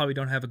of people probably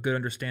don't have a good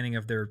understanding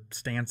of their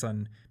stance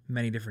on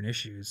many different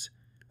issues,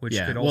 which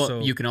could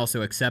also you can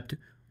also accept.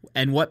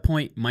 And what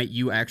point might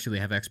you actually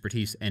have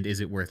expertise, and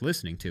is it worth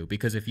listening to?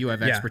 Because if you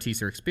have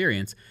expertise or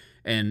experience,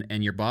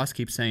 and your boss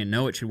keeps saying,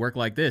 no, it should work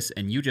like this,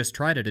 and you just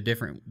tried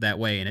it that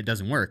way and it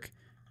doesn't work,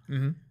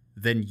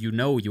 then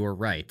you're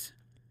right.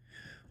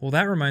 Well,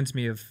 that reminds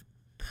me of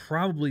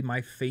probably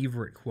my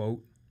favorite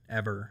quote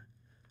ever,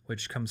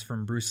 which comes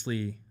from Bruce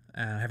Lee.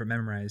 I have it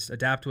memorized.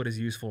 Adapt what is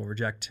useful,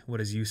 reject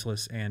what is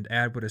useless, and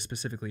add what is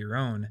specifically your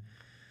own.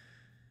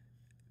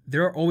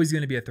 There are always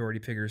going to be authority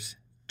figures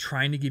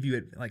trying to give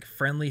you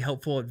friendly,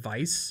 helpful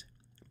advice,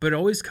 but it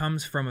always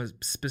comes from a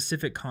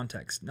specific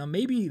context. Now,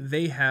 maybe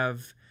they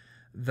have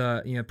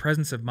the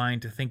presence of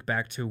mind to think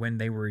back to when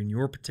they were in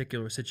your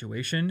particular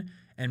situation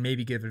and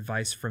maybe give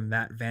advice from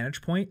that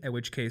vantage point, at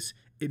which case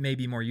it may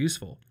be more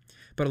useful.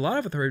 But a lot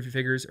of authority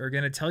figures are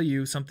going to tell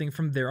you something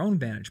from their own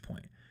vantage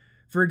point.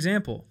 For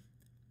example,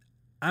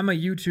 I'm a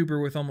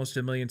YouTuber with almost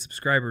 1 million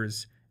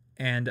subscribers,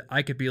 and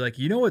I could be like,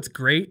 what's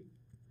great?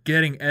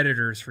 Getting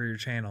editors for your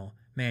channel.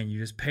 Man, you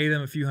just pay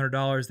them a few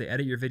 $100s, they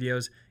edit your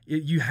videos.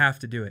 You have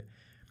to do it.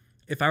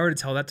 If I were to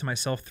tell that to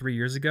myself 3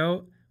 years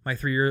ago, my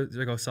 3 years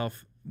ago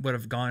self would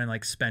have gone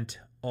and spent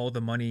all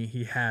the money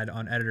he had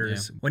on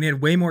editors when he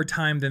had way more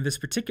time than this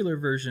particular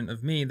version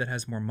of me that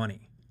has more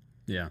money.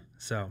 Yeah.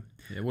 So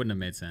it wouldn't have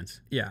made sense.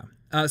 Yeah.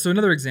 So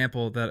another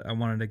example that I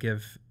wanted to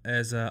give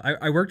is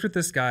I worked with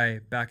this guy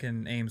back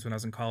in Ames when I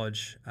was in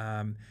college.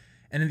 And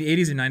in the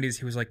 80s and 90s,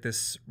 he was like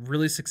this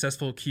really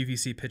successful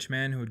QVC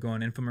pitchman who would go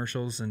on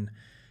infomercials and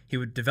he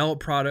would develop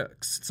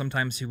products.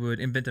 Sometimes he would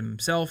invent them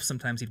himself.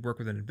 Sometimes he'd work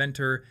with an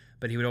inventor,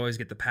 but he would always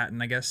get the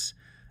patent, I guess.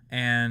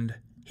 And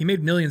he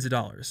made millions of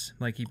dollars.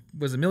 He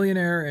was a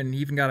millionaire, and he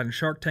even got on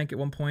Shark Tank at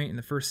one point in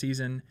the first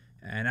season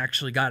and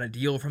actually got a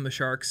deal from the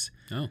Sharks.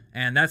 Oh.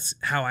 And that's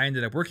how I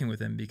ended up working with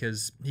him,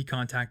 because he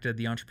contacted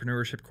the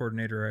entrepreneurship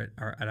coordinator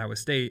at Iowa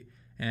State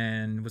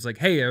and was like,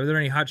 hey, are there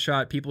any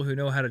hotshot people who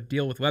know how to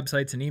deal with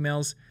websites and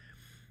emails?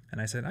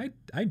 And I said,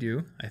 I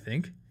do, I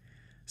think.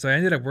 So I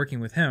ended up working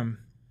with him.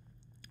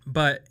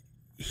 But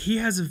he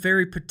has a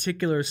very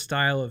particular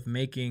style of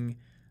making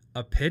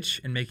a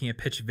pitch and making a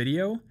pitch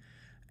video.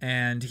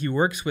 And he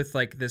works with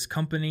this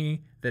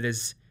company that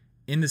is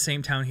in the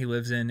same town he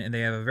lives in, and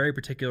they have a very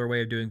particular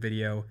way of doing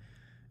video.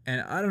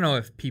 And I don't know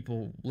if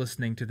people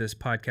listening to this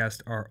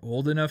podcast are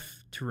old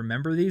enough to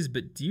remember these,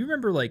 but do you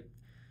remember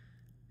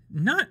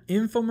not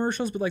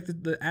infomercials, but like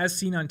the as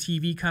seen on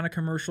TV kind of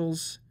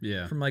commercials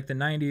from like the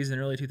 90s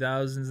and early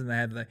 2000s. And they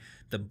had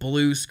the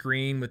blue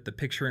screen with the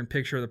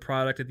picture-in-picture of the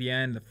product at the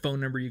end, the phone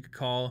number you could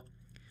call.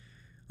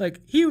 Like,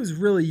 he was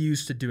really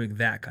used to doing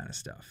that kind of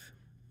stuff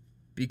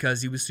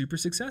because he was super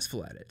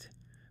successful at it.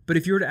 But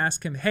if you were to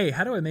ask him, hey,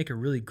 how do I make a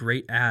really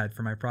great ad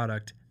for my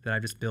product that I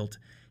just built?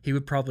 He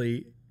would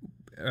probably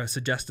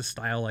suggest a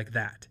style like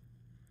that.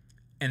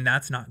 And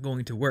that's not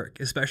going to work,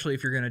 especially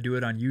if you're going to do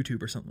it on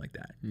YouTube or something like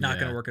that. Not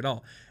going to work at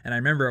all. And I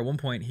remember at one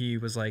point he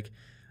was like,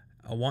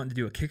 I want to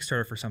do a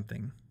Kickstarter for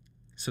something.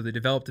 So they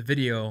developed a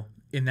video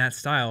in that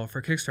style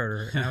for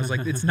Kickstarter. And I was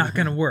like, it's not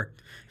going to work.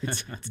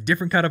 It's a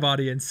different kind of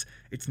audience.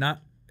 It's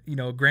not,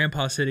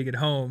 grandpa sitting at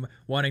home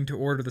wanting to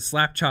order the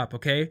slap chop,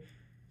 okay?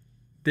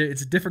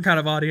 It's a different kind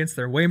of audience.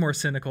 They're way more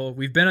cynical.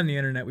 We've been on the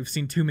internet. We've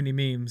seen too many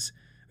memes.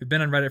 We've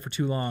been on Reddit for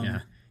too long. Yeah.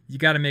 You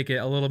got to make it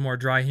a little more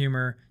dry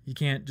humor. You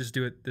can't just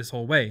do it this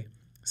whole way.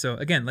 So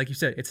again, like you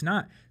said, it's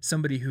not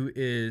somebody who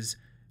is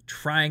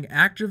trying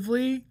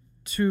actively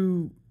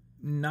to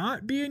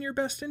not be in your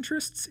best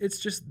interests. It's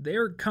just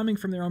they're coming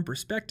from their own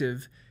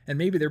perspective, and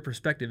maybe their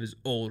perspective is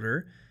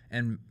older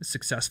and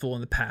successful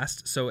in the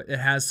past, so it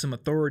has some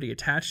authority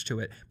attached to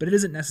it, but it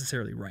isn't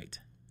necessarily right.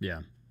 Yeah.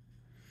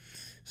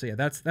 So yeah,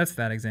 that's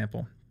that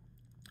example.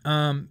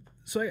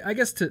 So I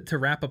guess to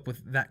wrap up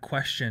with that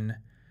question,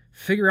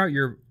 figure out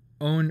your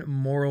own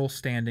moral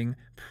standing,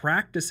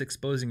 practice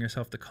exposing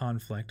yourself to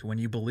conflict when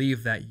you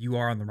believe that you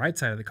are on the right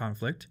side of the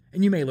conflict,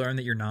 and you may learn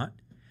that you're not.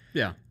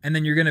 Yeah. And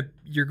then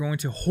you're going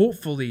to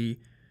hopefully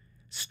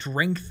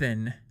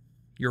strengthen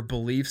your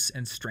beliefs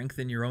and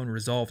strengthen your own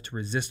resolve to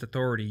resist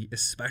authority,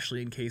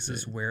 especially in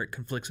cases where it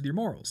conflicts with your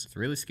morals. It's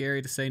really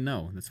scary to say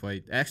no. That's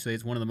why, actually,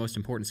 it's one of the most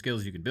important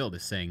skills you can build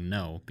is saying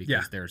no,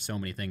 because there are so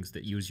many things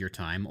that use your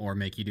time or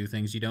make you do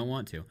things you don't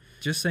want to.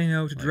 Just say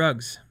no to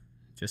drugs.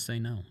 Just say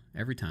no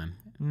every time.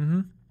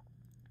 Mm-hmm.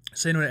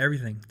 Say no to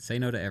everything. Say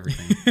no to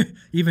everything.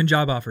 Even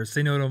job offers.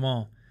 Say no to them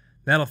all.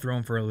 That'll throw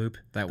them for a loop.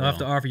 They'll have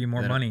to offer you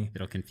more money.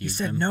 It'll confuse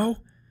them. He said no?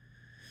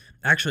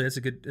 Actually,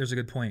 there's a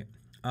good point.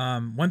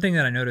 One thing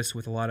that I noticed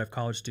with a lot of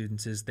college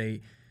students is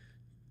they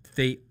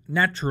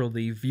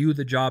naturally view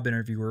the job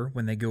interviewer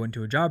when they go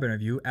into a job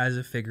interview as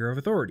a figure of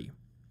authority.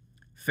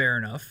 Fair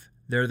enough.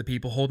 They're the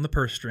people holding the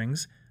purse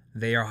strings.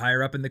 They are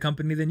higher up in the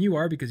company than you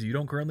are because you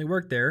don't currently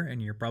work there,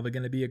 and you're probably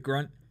going to be a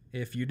grunt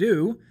if you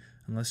do,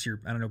 unless you're,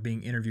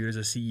 being interviewed as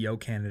a CEO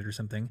candidate or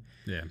something.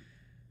 Yeah.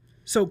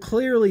 So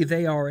clearly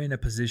they are in a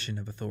position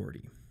of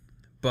authority.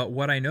 But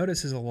what I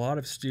notice is a lot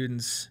of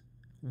students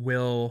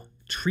will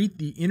treat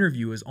the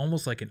interview as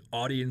almost like an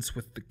audience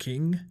with the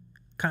king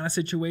kind of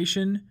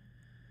situation,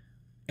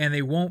 and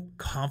they won't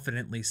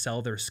confidently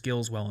sell their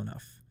skills well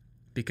enough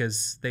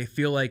because they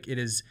feel like it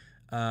is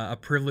a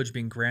privilege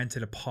being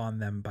granted upon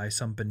them by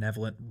some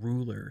benevolent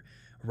ruler,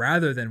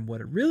 rather than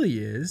what it really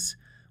is,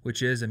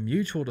 which is a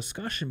mutual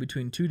discussion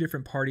between two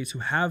different parties who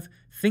have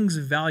things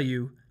of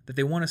value that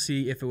they want to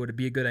see if it would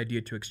be a good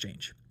idea to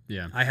exchange.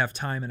 Yeah. I have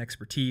time and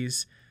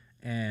expertise,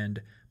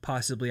 and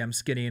possibly I'm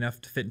skinny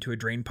enough to fit into a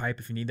drain pipe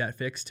if you need that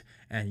fixed,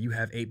 and you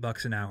have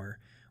 $8 an hour.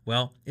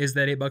 Well, is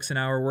that $8 an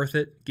hour worth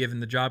it, given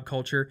the job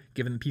culture,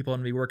 given the people I'm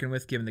going to be working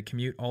with, given the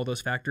commute, all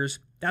those factors?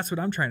 That's what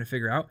I'm trying to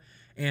figure out.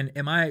 And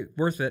am I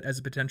worth it as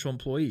a potential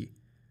employee?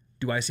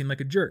 Do I seem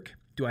like a jerk?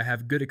 Do I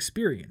have good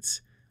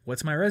experience?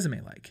 What's my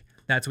resume like?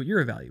 That's what you're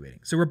evaluating.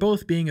 So we're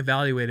both being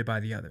evaluated by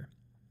the other.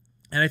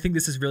 And I think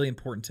this is really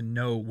important to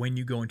know when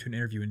you go into an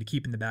interview and to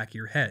keep in the back of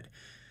your head.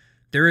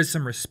 There is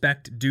some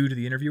respect due to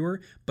the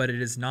interviewer, but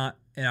it is not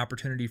an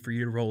opportunity for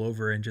you to roll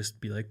over and just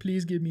be like,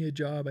 please give me a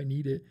job. I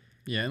need it.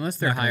 Yeah, unless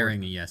they're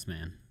hiring a yes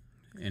man,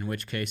 in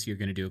which case you're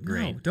going to do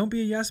great. No, don't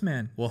be a yes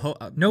man. Well,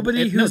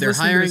 they're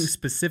hiring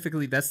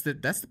specifically. That's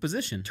the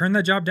position. Turn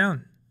that job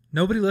down.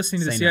 Nobody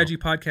listening to the CIG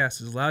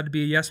podcast is allowed to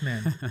be a yes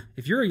man.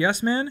 If you're a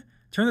yes man,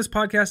 turn this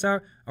podcast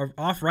out or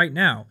off right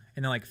now.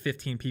 And then like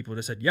 15 people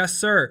just said, yes,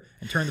 sir,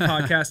 and turned the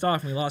podcast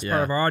off, and we lost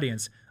part of our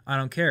audience. I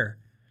don't care,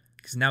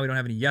 because now we don't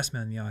have any yes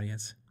men in the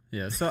audience.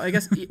 Yeah, so I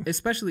guess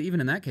especially even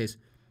in that case,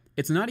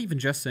 it's not even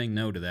just saying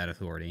no to that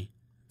authority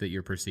that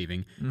you're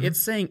perceiving. Mm-hmm. It's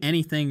saying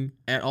anything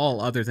at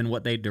all other than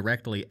what they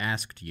directly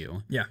asked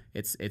you. Yeah.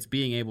 It's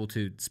being able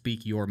to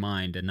speak your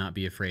mind and not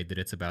be afraid that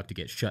it's about to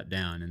get shut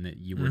down and that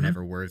you were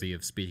never worthy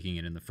of speaking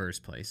it in the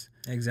first place.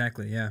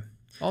 Exactly, yeah.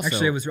 Also,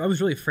 actually, I was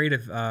really afraid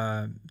of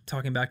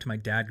talking back to my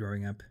dad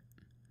growing up.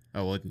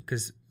 Oh, well,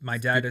 because my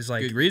dad is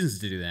like good reasons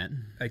to do that.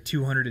 A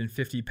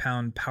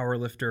 250-pound power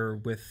lifter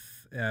with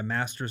a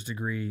master's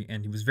degree,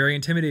 and he was very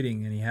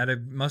intimidating, and he had a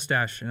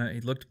mustache, and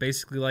he looked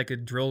basically like a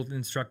drill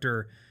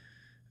instructor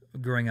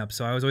growing up.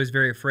 So I was always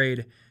very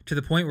afraid, to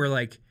the point where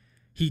like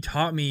he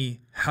taught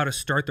me how to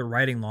start the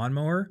riding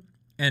lawnmower.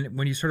 And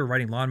when you start a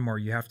riding lawnmower,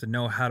 you have to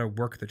know how to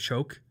work the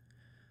choke.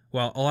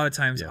 Well, a lot of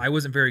times I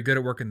wasn't very good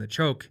at working the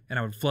choke, and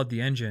I would flood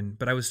the engine.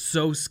 But I was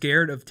so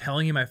scared of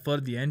telling him I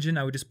flooded the engine,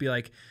 I would just be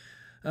like,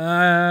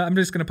 I'm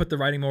just going to put the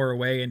riding mower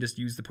away and just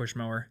use the push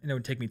mower. And it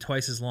would take me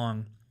twice as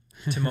long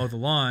to mow the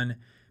lawn,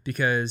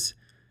 because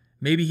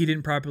maybe he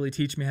didn't properly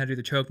teach me how to do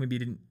the choke. Maybe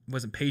he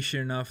wasn't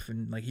patient enough,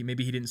 and like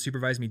maybe he didn't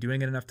supervise me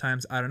doing it enough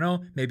times. I don't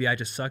know. Maybe I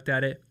just sucked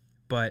at it.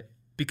 But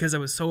because I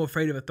was so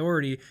afraid of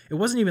authority, it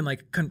wasn't even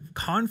like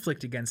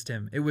conflict against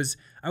him. I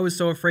was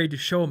so afraid to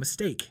show a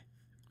mistake.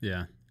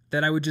 Yeah.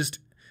 That I would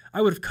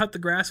have cut the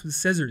grass with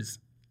scissors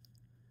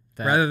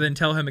rather than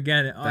tell him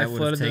again. I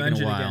flooded the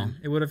engine again.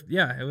 It would have,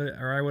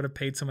 or I would have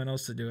paid someone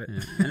else to do it.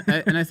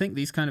 Yeah. And I think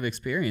these kind of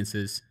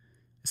experiences,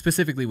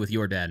 specifically with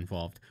your dad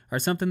involved, are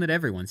something that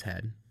everyone's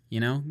had,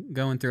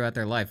 going throughout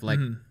their life. Like,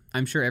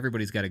 I'm sure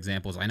everybody's got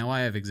examples. I know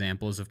I have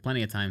examples of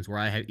plenty of times where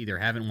I either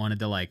haven't wanted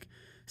to like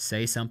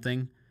say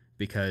something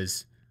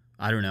because,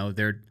 I don't know,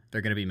 they're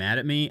going to be mad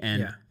at me.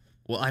 And,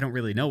 well, I don't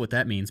really know what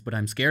that means, but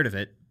I'm scared of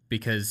it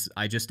because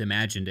I just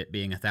imagined it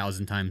being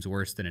 1,000 times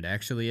worse than it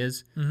actually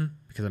is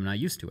because I'm not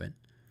used to it.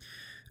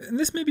 And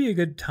this may be a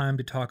good time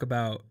to talk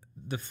about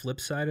the flip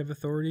side of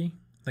authority,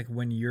 like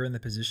when you're in the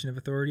position of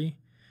authority.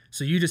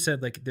 So you just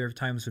said like there are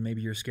times when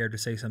maybe you're scared to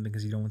say something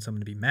because you don't want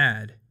someone to be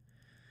mad.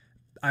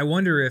 I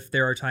wonder if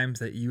there are times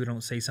that you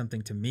don't say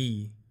something to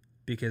me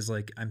because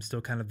like I'm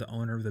still kind of the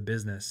owner of the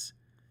business.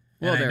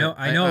 Well, I know,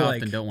 I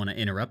often don't want to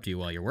interrupt you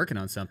while you're working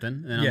on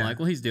something. And I'm like,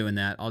 well, he's doing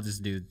that. I'll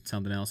just do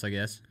something else, I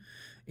guess.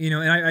 And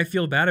I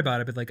feel bad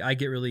about it, but like I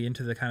get really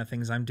into the kind of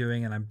things I'm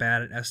doing, and I'm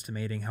bad at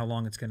estimating how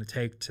long it's going to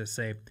take to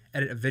say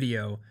edit a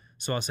video.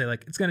 So I'll say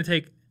like it's going to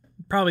take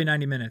probably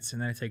 90 minutes,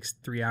 and then it takes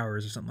 3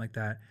 hours or something like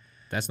that.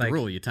 That's the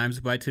rule. You times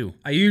it by 2.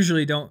 I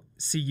usually don't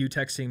see you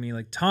texting me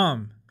like,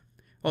 Tom,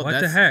 well,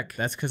 what the heck?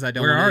 That's because I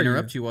don't want to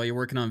interrupt you while you're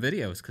working on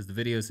videos, because the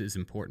videos is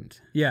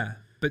important. Yeah,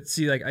 but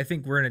see, like I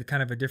think we're in a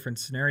kind of a different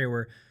scenario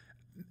where,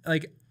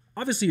 like,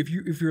 obviously if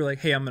you're like,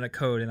 hey, I'm going to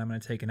code and I'm going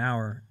to take an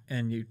hour,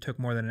 and you took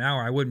more than an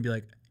hour, I wouldn't be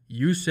like,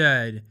 you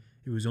said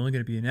it was only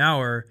going to be an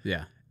hour,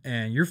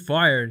 and you're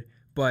fired.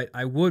 But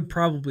I would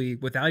probably,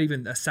 without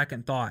even a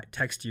second thought,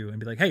 text you and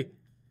be like, hey,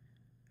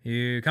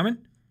 you coming?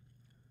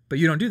 But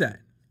you don't do that.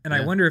 And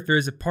I wonder if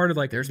there's a part of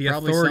like there's the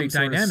probably authority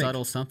some dynamic. Sort of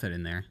subtle something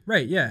in there.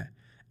 Right, yeah.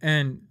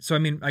 And so, I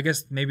mean, I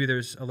guess maybe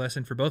there's a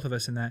lesson for both of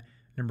us in that.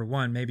 Number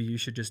one, maybe you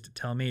should just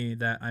tell me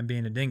that I'm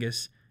being a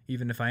dingus,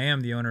 even if I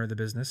am the owner of the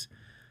business.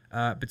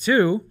 But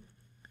two,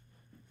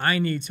 I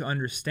need to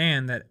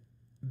understand that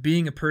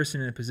being a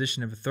person in a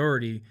position of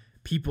authority,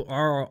 people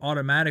are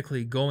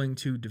automatically going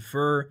to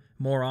defer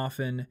more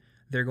often.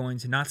 They're going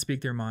to not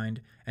speak their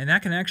mind. And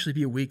that can actually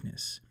be a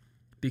weakness,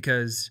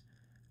 because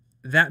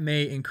that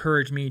may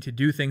encourage me to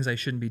do things I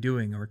shouldn't be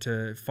doing, or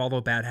to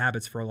follow bad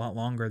habits for a lot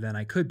longer than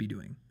I could be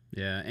doing.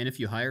 Yeah, and if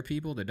you hire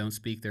people that don't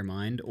speak their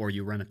mind, or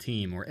you run a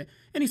team, or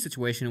any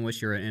situation in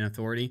which you're in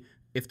authority,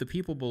 if the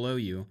people below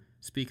you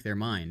speak their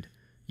mind,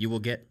 you will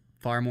get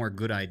far more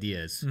good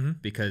ideas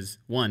because,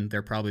 one,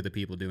 they're probably the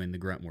people doing the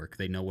grunt work.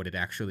 They know what it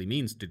actually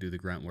means to do the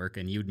grunt work,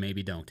 and you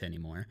maybe don't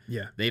anymore.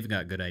 Yeah. They've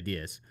got good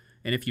ideas.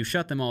 And if you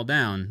shut them all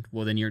down,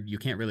 well, then you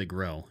can't really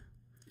grow.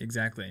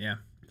 Exactly, yeah.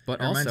 But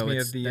also,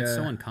 that's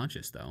so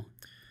unconscious, though.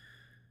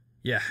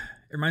 Yeah.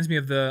 It reminds me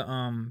of the,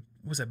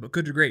 what was that book,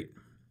 Good to Great,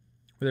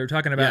 where they were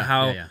talking about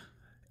how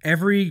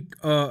every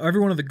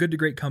one of the Good to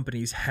Great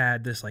companies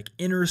had this like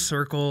inner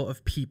circle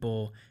of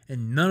people,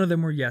 and none of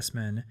them were yes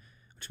men,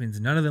 which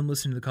means none of them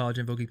listened to the College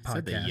Info Geek podcast.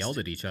 Said they yelled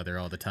at each other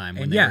all the time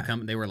when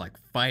they were like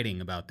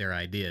fighting about their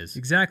ideas.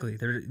 Exactly.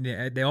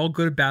 They all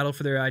go to battle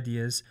for their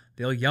ideas.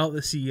 They'll yell at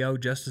the CEO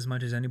just as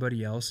much as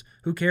anybody else.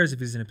 Who cares if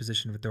he's in a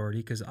position of authority?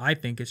 Because I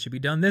think it should be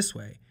done this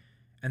way.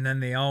 And then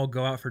they all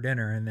go out for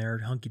dinner and they're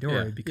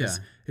hunky-dory because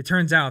it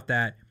turns out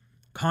that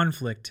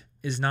conflict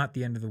is not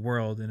the end of the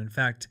world. And in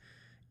fact,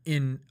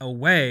 in a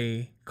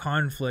way,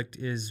 conflict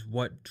is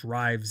what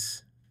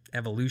drives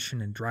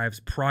evolution and drives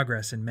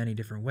progress in many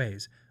different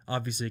ways.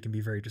 Obviously, it can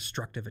be very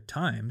destructive at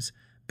times,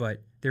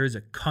 but there is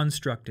a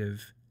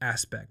constructive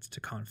aspect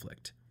to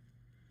conflict.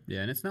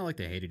 Yeah, and it's not like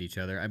they hated each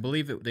other. I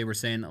believe they were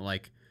saying that,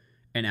 like,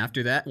 and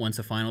after that, once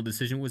a final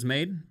decision was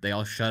made, they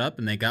all shut up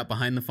and they got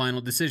behind the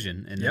final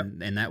decision,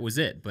 and that was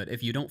it. But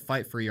if you don't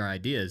fight for your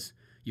ideas,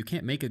 you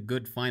can't make a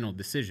good final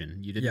decision.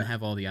 You didn't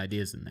have all the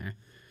ideas in there.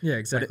 Yeah,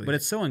 exactly. But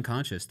it's so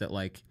unconscious that,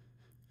 like,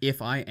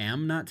 if I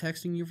am not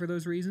texting you for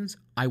those reasons,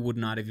 I would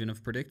not even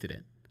have predicted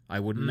it. I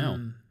wouldn't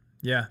know.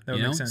 Yeah, that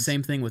would make sense.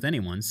 Same thing with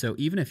anyone. So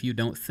even if you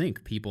don't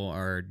think people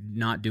are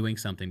not doing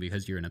something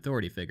because you're an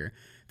authority figure,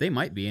 they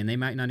might be, and they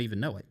might not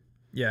even know it.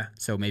 Yeah.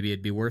 So maybe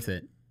it'd be worth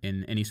it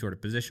in any sort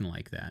of position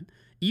like that.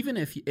 Even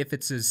if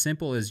it's as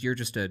simple as you're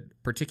just a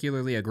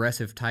particularly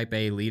aggressive type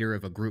A leader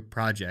of a group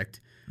project,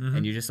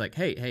 and you're just like,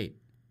 hey,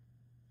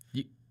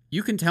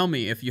 you can tell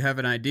me if you have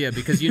an idea,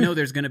 because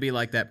there's going to be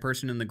like that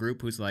person in the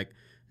group who's like,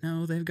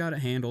 no, they've got it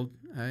handled.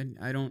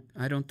 I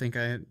don't think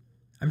I.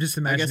 I'm just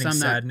imagining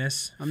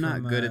sadness. I'm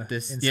not good at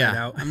this. Inside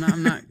Out.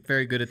 I'm not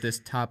very good at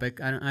this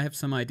topic. I have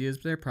some ideas,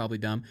 but they're probably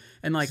dumb.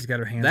 And like she's got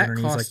her hands that on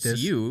her costs knees like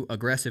this. you,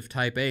 aggressive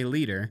type A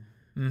leader,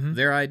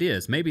 their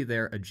ideas. Maybe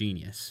they're a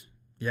genius.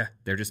 Yeah,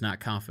 they're just not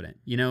confident.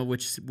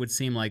 Which would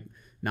seem like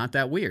not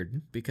that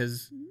weird,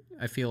 because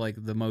I feel like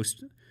the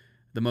most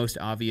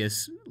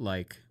obvious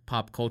like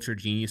pop culture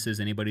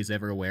geniuses anybody's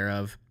ever aware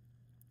of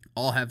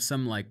all have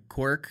some like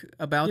quirk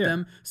about Yeah.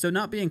 them. So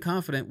not being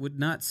confident would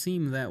not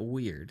seem that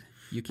weird.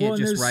 You can't Well, and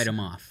just there's- write them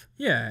off.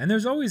 Yeah, and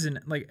there's always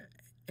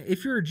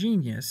if you're a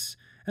genius,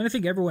 and I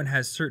think everyone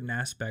has certain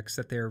aspects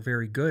that they're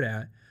very good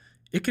at,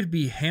 it could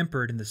be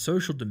hampered in the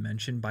social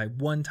dimension by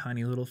one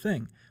tiny little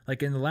thing.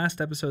 Like in the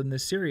last episode in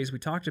this series, we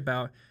talked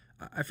about,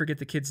 I forget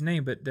the kid's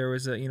name, but there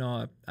was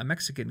a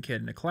Mexican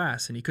kid in a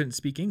class, and he couldn't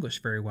speak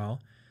English very well.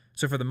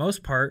 So for the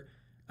most part,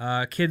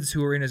 kids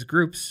who were in his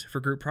groups for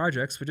group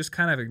projects would just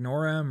kind of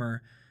ignore him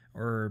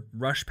or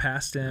rush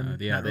past him,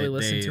 not really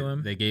listen to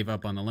him. They gave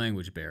up on the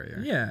language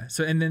barrier. Yeah.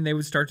 So, and then they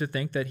would start to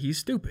think that he's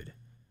stupid,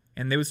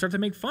 and they would start to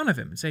make fun of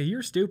him and say,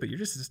 "You're stupid. You're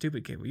just a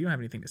stupid kid. Well, you don't have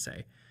anything to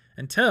say."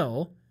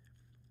 Until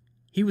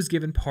he was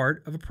given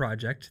part of a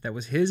project that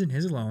was his and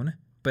his alone,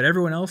 but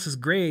everyone else's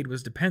grade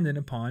was dependent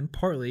upon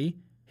partly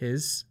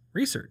his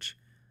research.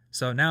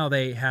 So now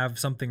they have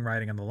something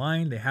riding on the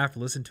line. They have to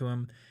listen to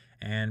him,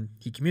 and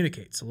he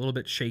communicates a little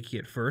bit shaky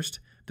at first,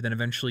 but then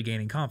eventually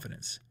gaining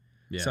confidence.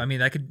 Yeah. So I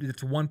mean,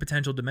 it's one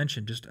potential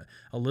dimension, just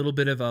a little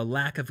bit of a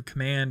lack of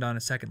command on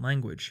a second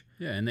language.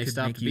 Yeah, and they could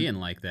stopped make you- being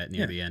like that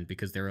near Yeah. the end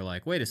because they were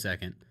like, wait a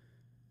second,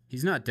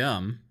 he's not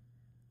dumb.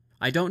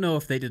 I don't know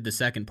if they did the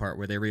second part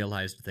where they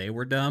realized they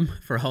were dumb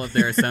for all of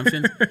their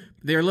assumptions.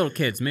 They were little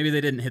kids. Maybe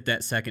they didn't hit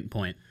that second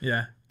point,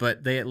 Yeah.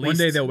 but they at least... One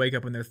day they'll wake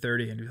up when they're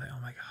 30 and be like, "Oh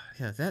my god,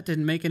 Yeah, that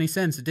didn't make any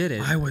sense, did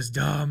it? I was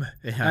dumb."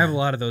 Yeah. I have a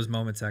lot of those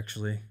moments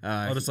actually.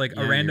 I'll just yeah,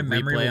 a random you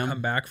memory replay will 'em.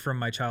 come back from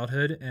my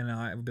childhood, and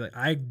I will be like,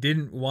 "I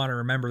didn't want to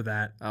remember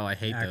that." Oh, I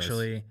hate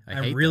Actually, those. I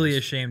I'm hate really those.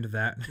 ashamed of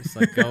that. It's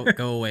like,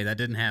 go away. That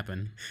didn't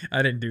happen.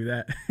 I didn't do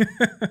that.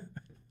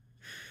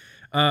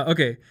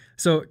 Okay,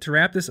 so to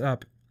wrap this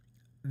up,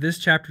 this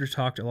chapter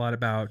talked a lot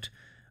about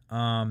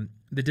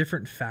the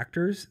different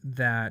factors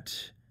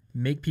that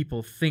make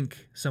people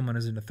think someone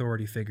is an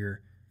authority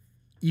figure,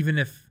 even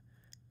if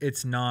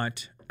it's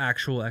not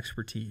actual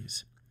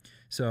expertise.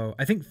 So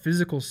I think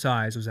physical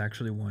size was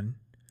actually one.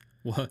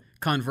 Well,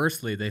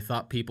 conversely, they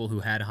thought people who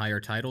had higher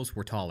titles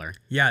were taller.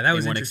 Yeah, that in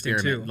was one interesting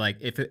experiment. too. Like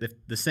if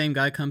the same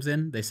guy comes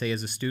in, they say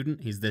as a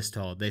student he's this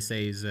tall. They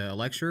say he's a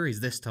lecturer,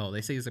 he's this tall.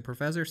 They say he's a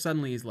professor,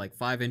 suddenly he's like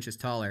 5 inches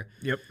taller.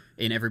 Yep.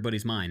 In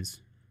everybody's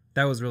minds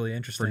That was really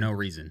interesting. for no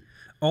reason.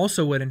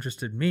 Also, what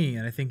interested me,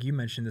 and I think you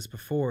mentioned this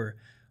before,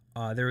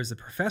 there was a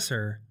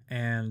professor,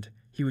 and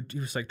he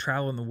was like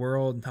traveling the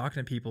world and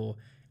talking to people,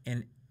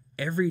 and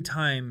every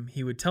time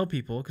he would tell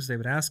people, because they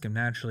would ask him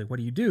naturally, "What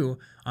do you do?"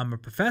 "I'm a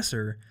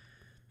professor."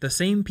 The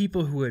same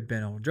people who had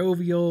been all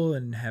jovial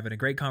and having a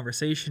great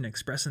conversation,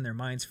 expressing their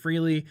minds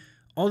freely,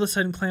 all of a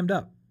sudden clammed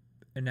up,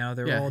 and now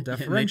they're all and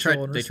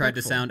deferential and they tried to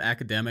respectful. sound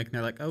academic, and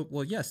they're like, "Oh,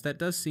 well, yes, that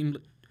does seem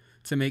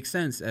to make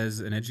sense as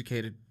an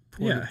educated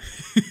point Yeah.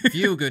 of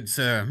view, good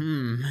sir.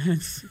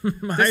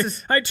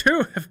 I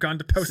too have gone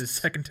to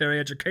post-secondary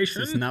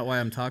education. This is not why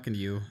I'm talking to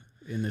you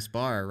in this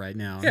bar right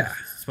now. Yeah.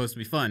 It's supposed to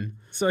be fun.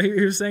 So he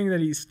was saying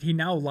that he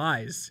now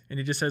lies, and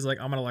he just says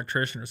like, "I'm an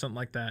electrician" or something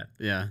like that.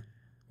 Yeah.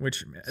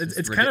 Which just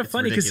it's kind of it's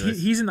funny because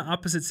ridiculous. he's in the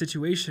opposite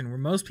situation where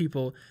most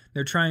people,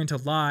 they're trying to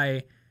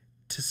lie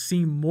to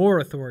seem more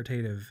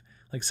authoritative.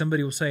 Like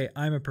somebody will say,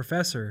 "I'm a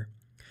professor."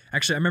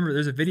 Actually, I remember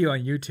there's a video on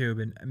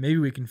YouTube, and maybe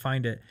we can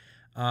find it.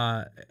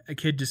 A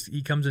kid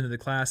he comes into the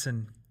class,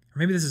 or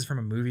maybe this is from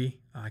a movie.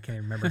 I can't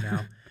even remember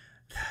now.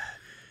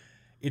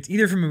 It's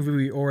either from a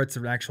movie or it's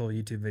an actual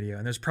YouTube video,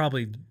 and there's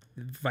probably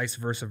vice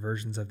versa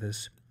versions of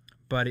this.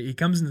 But he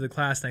comes into the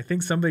class, and I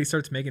think somebody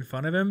starts making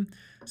fun of him.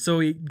 So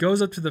he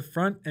goes up to the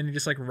front, and he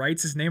just like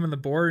writes his name on the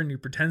board, and he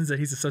pretends that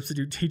he's a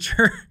substitute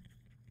teacher.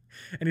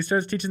 And he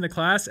starts teaching the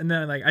class. And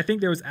then like I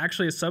think there was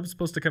actually a sub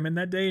supposed to come in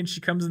that day, and she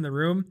comes in the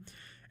room,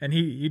 and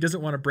he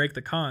doesn't want to break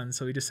the con,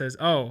 so he just says,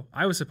 "Oh,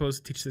 I was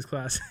supposed to teach this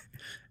class."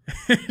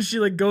 She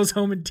like goes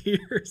home in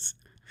tears.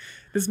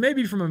 This may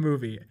be from a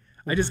movie.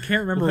 I just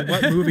can't remember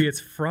what movie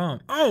it's from.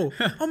 Oh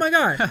my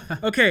God.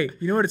 Okay,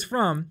 you know what it's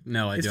from?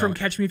 No, I It's don't. from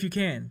Catch Me If You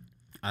Can.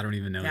 I don't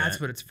even know That's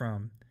that. what it's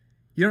from.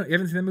 You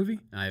haven't seen that movie?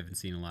 I haven't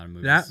seen a lot of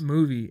movies. That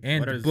movie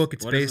and What the is- book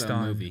it's what is based a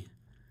on. movie?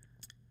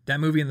 That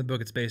movie and the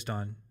book it's based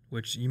on,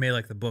 which you may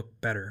like the book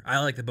better. I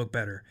like the book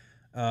better.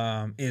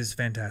 Is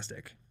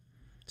fantastic.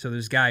 So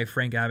this guy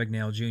Frank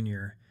Abagnale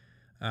Jr.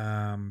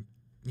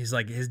 He's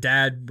like his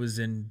dad was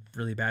in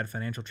really bad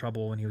financial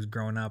trouble when he was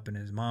growing up, and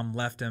his mom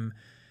left him.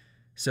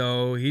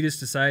 So he just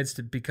decides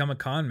to become a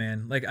con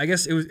man. Like I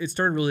guess it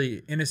started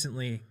really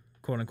innocently,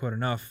 quote unquote,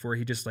 enough where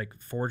he just like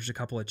forged a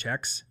couple of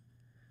checks,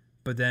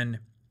 but then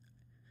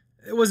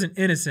it wasn't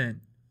innocent.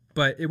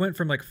 But it went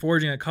from like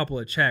forging a couple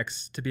of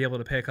checks to be able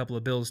to pay a couple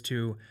of bills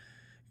to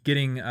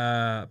getting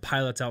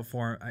pilots out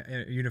for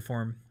a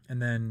uniform,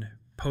 and then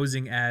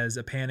posing as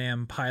a Pan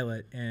Am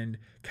pilot and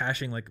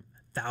cashing like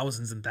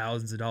thousands and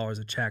thousands of dollars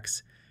of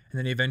checks. And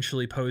then he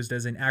eventually posed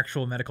as an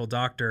actual medical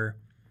doctor,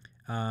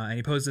 and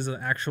he posed as an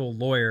actual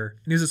lawyer.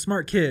 And he was a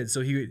smart kid,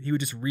 so he would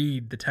just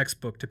read the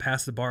textbook to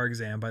pass the bar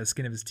exam by the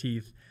skin of his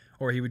teeth,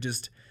 or he would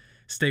just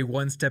stay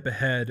one step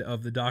ahead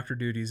of the doctor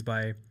duties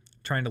by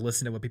trying to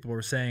listen to what people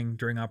were saying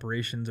during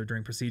operations or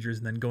during procedures,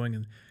 and then going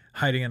and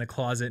hiding in a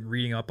closet and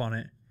reading up on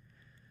it.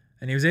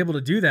 And he was able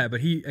to do that,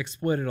 but he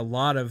exploited a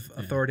lot of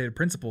authoritative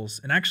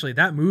principles. And actually,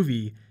 that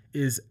movie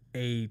is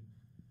a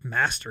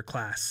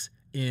masterclass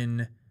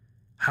in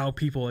how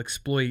people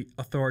exploit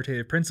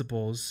authoritative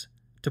principles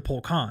to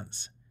pull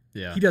cons.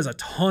 Yeah. He does a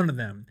ton of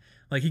them.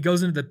 Like, he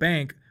goes into the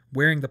bank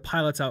wearing the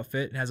pilot's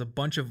outfit and has a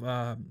bunch of,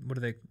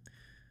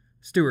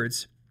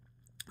 stewards,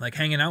 like,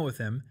 hanging out with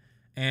him.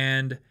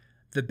 And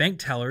the bank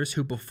tellers,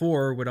 who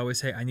before would always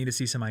say, I need to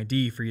see some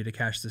ID for you to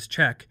cash this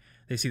check.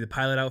 They see the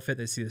pilot outfit,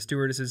 they see the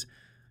stewardesses.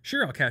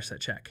 Sure, I'll cash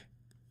that check.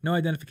 No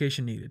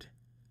identification needed,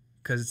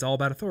 because it's all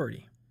about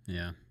authority.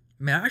 Yeah.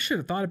 Man, I should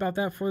have thought about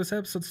that before this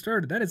episode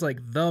started. That is like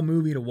the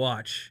movie to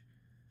watch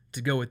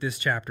to go with this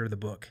chapter of the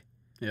book.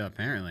 Yeah,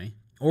 apparently.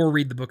 Or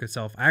read the book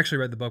itself. I actually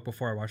read the book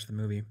before I watched the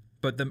movie.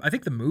 But I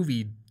think the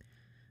movie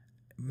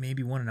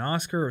maybe won an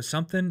Oscar or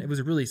something. It was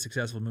a really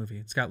successful movie.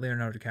 It's got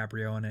Leonardo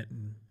DiCaprio in it.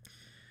 And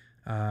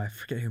I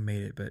forget who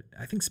made it, but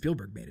I think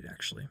Spielberg made it,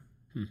 actually.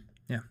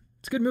 Yeah,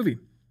 it's a good movie.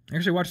 I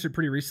actually watched it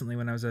pretty recently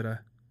when I was at a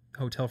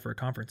hotel for a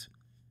conference.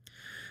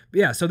 But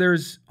yeah, so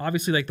there's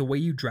obviously like the way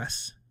you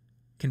dress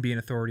can be an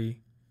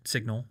authority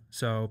signal.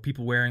 So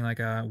people wearing like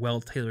a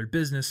well-tailored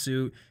business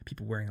suit,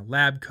 people wearing a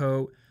lab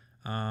coat,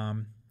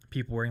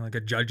 people wearing like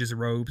a judge's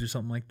robes or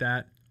something like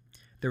that.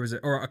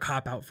 Or a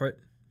cop outfit.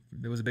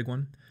 It was a big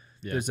one.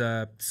 Yeah. There's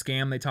a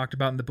scam they talked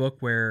about in the book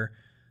where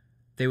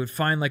they would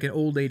find like an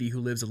old lady who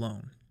lives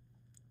alone.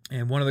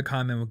 And one of the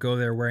con men would go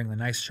there wearing a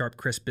nice, sharp,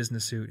 crisp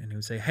business suit, and he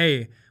would say,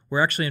 hey, we're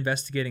actually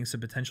investigating some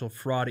potential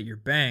fraud at your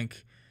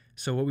bank.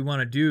 So what we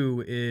want to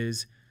do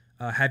is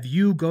have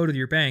you go to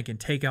your bank and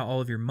take out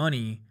all of your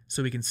money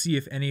so we can see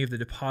if any of the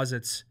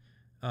deposits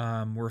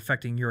were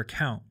affecting your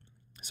account.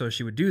 So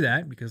she would do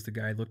that because the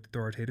guy looked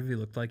authoritative. He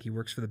looked like he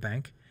works for the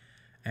bank.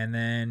 And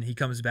then he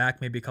comes back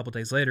maybe a couple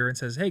days later and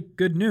says, hey,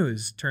 good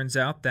news. Turns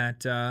out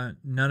that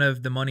none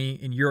of the money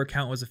in your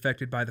account was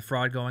affected by the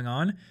fraud going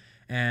on.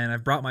 And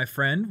I've brought my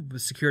friend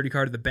with security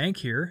card to the bank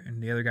here.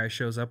 And the other guy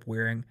shows up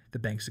wearing the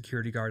bank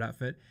security guard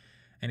outfit.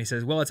 And he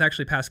says, well, it's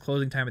actually past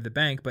closing time at the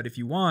bank, but if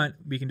you want,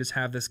 we can just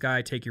have this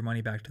guy take your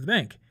money back to the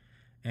bank.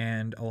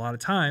 And a lot of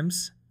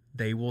times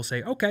they will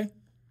say, okay.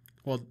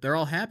 Well, they're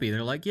all happy.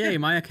 They're like, yay,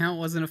 my account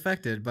wasn't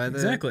affected by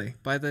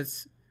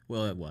this.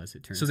 Well, it was.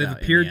 It turns out. So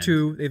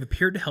they've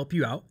appeared to help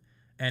you out,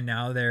 and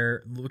now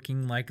they're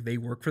looking like they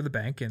work for the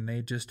bank, and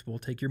they just will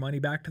take your money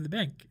back to the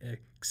bank,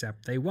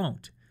 except they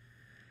won't.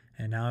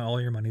 And now all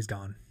your money's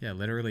gone. Yeah,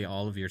 literally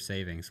all of your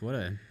savings.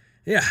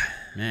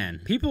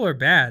 Man. People are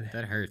bad.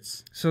 That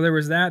hurts. So there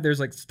was that.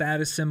 There's like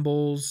status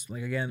symbols,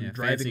 like again,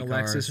 driving a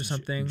Lexus or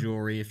something.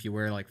 Jewelry if you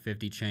wear like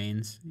 50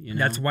 chains. You know?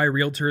 That's why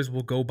realtors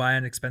will go buy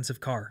an expensive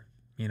car.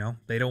 You know,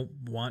 they don't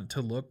want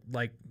to look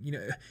like, you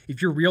know,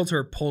 if your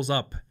realtor pulls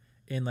up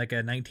in like a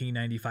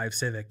 1995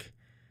 Civic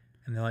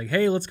and they're like,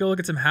 hey, let's go look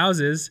at some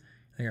houses.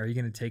 Like, are you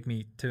going to take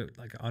me to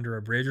like under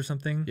a bridge or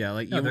something? Yeah,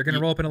 like no, they're going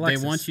to roll up in a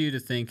Lexus. They want you to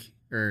think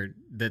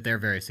that they're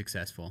very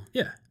successful.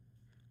 Yeah,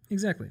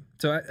 exactly.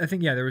 So I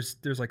think,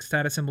 there's like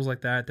status symbols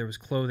like that. There was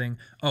clothing.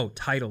 Oh,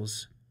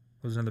 titles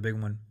was another big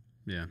one.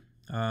 Yeah.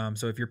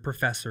 So if you're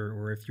professor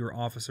or if you're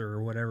officer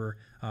or whatever,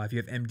 if you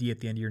have MD at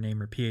the end of your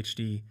name or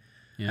PhD.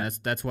 Yeah,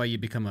 that's why you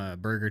become a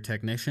burger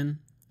technician.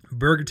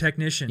 Burger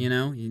technician. You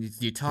know,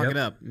 you talk it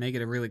up, make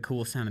it a really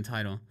cool sounding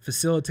title.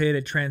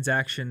 Facilitated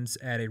transactions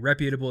at a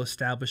reputable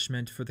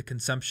establishment for the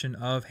consumption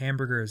of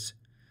hamburgers.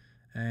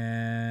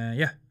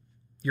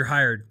 You're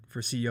hired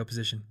for CEO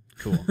position.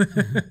 Cool.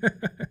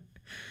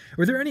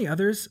 Were there any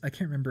others? I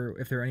can't remember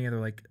if there are any other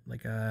like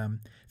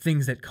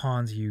things that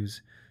cons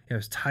use. It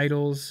was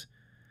titles.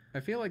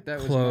 I feel like that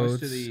clothes,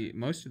 was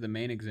most of the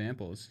main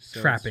examples. So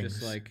trappings. It's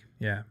just like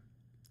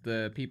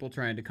the people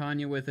trying to con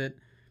you with it.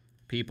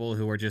 People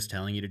who are just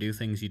telling you to do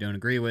things you don't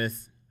agree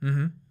with,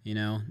 you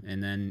know,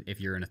 and then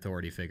if you're an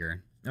authority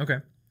figure. Okay.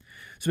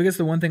 So I guess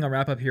the one thing I'll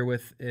wrap up here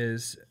with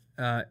is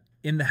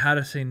in the how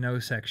to say no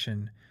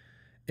section,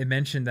 it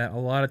mentioned that a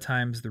lot of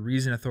times the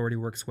reason authority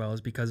works well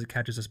is because it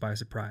catches us by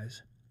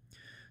surprise.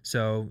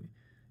 So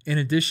in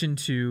addition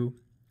to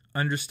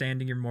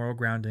understanding your moral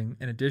grounding,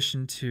 in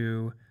addition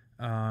to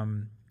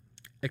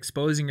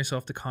exposing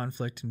yourself to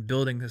conflict and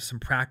building some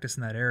practice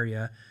in that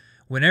area,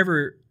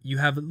 whenever you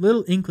have a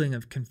little inkling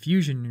of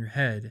confusion in your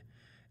head,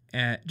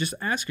 just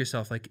ask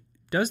yourself, like,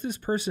 does this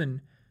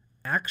person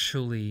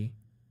actually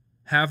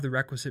have the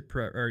requisite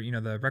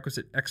the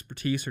requisite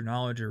expertise or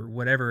knowledge or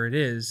whatever it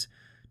is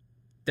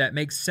that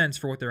makes sense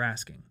for what they're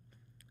asking?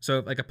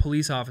 So like a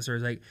police officer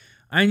is like,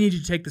 I need you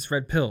to take this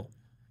red pill.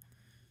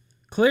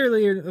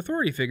 Clearly an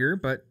authority figure,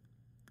 but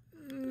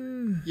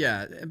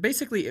yeah,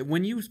 basically,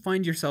 when you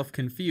find yourself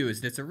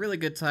confused, it's a really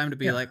good time to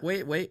be like,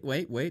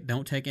 wait,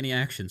 don't take any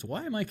actions.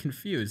 Why am I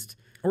confused?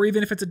 Or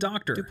even if it's a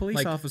doctor. Do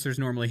police officers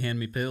normally hand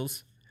me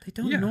pills? They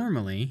don't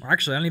normally.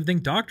 Actually, I don't even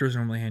think doctors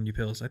normally hand you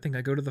pills. I think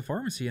I go to the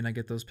pharmacy and I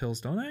get those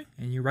pills, don't I?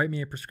 And you write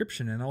me a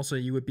prescription. And also,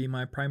 you would be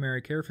my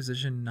primary care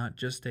physician, not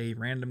just a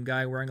random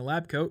guy wearing a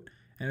lab coat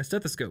and a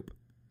stethoscope.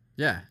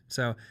 Yeah.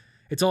 So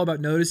it's all about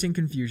noticing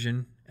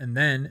confusion and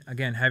then,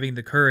 again, having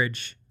the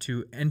courage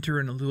to enter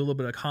into a little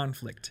bit of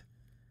conflict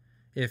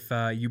if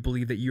you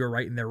believe that you are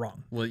right and they're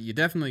wrong. Well, you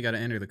definitely got to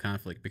enter the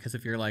conflict, because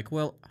if you're like,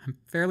 well, I'm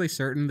fairly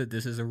certain that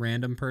this is a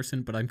random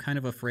person, but I'm kind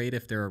of afraid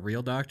if they're a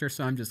real doctor,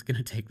 so I'm just going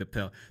to take the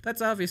pill.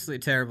 That's obviously a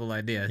terrible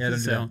idea. Yeah, don't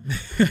so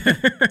do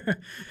that.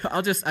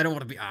 I don't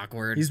want to be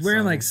awkward. He's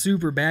wearing so- like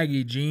super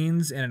baggy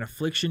jeans and an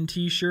Affliction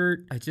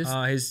t-shirt.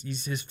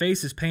 His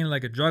face is painted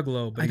like a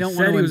juggalo, but I he don't said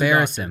want to he was a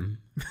embarrass doctor. him.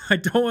 I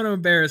don't want to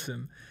embarrass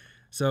him.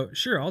 So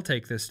sure, I'll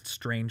take this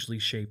strangely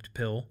shaped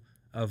pill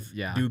of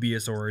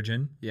dubious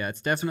origin. Yeah,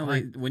 it's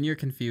definitely, when you're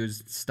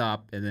confused,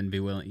 stop and then be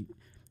willing.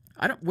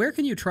 Where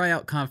can you try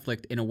out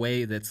conflict in a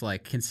way that's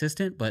like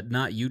consistent, but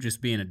not you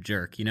just being a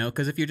jerk, you know?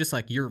 Because if you're just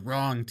like, you're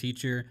wrong,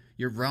 teacher,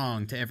 you're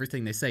wrong to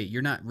everything they say,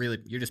 you're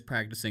just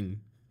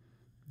practicing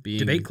being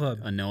Debate Club.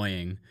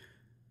 Annoying.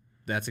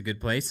 That's a good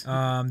place.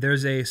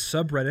 There's a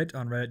subreddit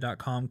on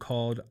reddit.com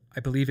called, I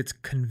believe it's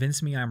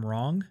Convince Me I'm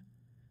Wrong,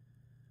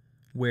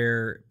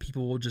 where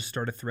people will just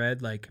start a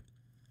thread like,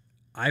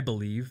 I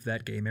believe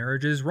that gay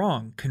marriage is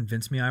wrong.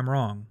 Convince me I'm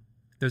wrong.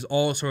 There's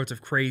all sorts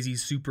of crazy,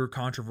 super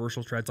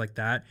controversial threads like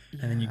that.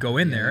 And then you go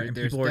in there and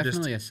people are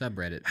just definitely a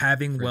subreddit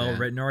having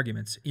well-written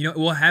arguments. You know,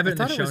 we'll have it in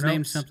the show notes. I thought it was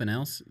named something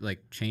else,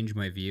 like Change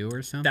My View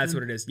or something. That's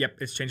what it is. Yep,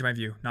 it's Change My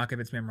View. Not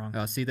Convince Me I'm Wrong.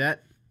 Oh, see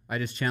that? I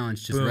just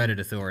challenged his Reddit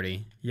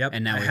authority. Yep.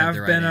 And now I we have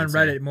the right been on answer.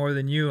 Reddit more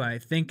than you. I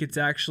think it's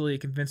actually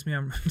Convince Me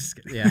I'm just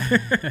kidding.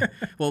 Yeah.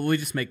 Well, we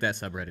just make that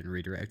subreddit and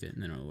redirect it,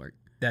 and then it'll work.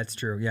 That's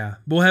true, yeah.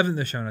 We'll have it in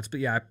the show notes. But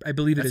yeah, I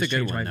believe it That's is a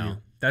good Change one, My View. though.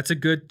 That's a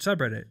good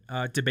subreddit.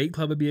 Debate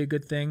Club would be a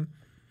good thing.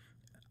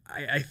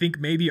 I think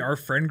maybe our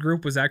friend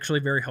group was actually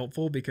very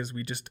helpful because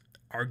we just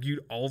argued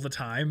all the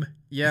time.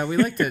 Yeah, we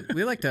like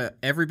to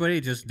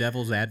everybody just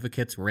devil's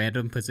advocates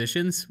random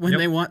positions when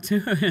they want to.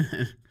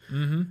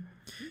 Mm-hmm.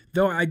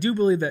 Though I do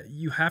believe that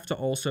you have to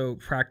also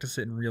practice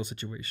it in real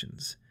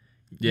situations.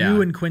 Yeah.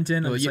 You and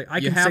Quentin, Well, I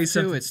can say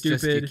something it's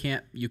stupid.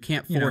 Just you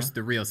can't force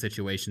the real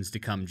situations to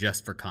come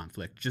just for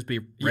conflict. Just be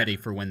ready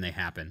for when they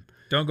happen.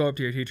 Don't go up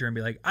to your teacher and be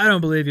like, I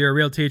don't believe you're a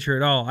real teacher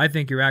at all. I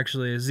think you're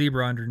actually a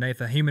zebra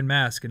underneath a human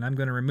mask, and I'm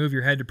going to remove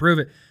your head to prove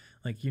it.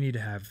 Like, you need to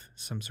have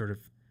some sort of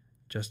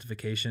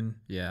justification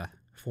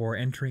for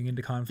entering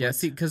into conflict. Yeah,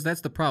 see, because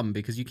that's the problem,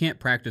 because you can't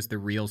practice the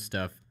real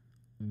stuff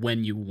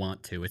when you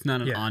want to. It's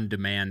not an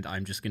on-demand,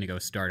 I'm just going to go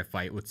start a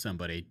fight with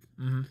somebody.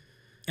 Mm-hmm.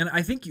 And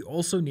I think you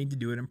also need to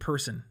do it in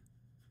person.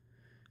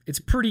 It's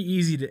pretty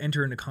easy to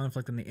enter into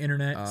conflict on the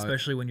internet,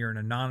 especially when you're an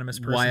anonymous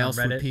person Why on else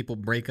Reddit. would people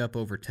break up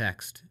over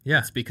text? Yeah.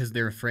 It's because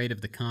they're afraid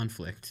of the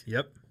conflict.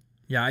 Yep.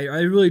 Yeah,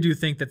 I really do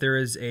think that there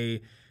is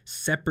a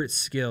separate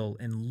skill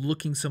in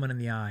looking someone in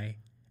the eye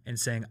and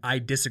saying, I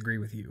disagree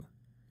with you.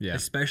 Yeah.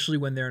 Especially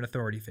when they're an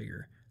authority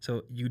figure.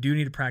 So you do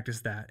need to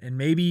practice that. And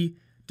maybe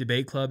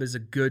Debate Club is a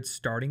good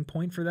starting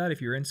point for that if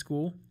you're in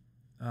school.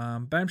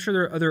 But I'm sure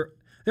there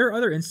are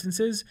other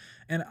instances.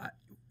 And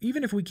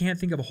even if we can't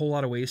think of a whole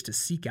lot of ways to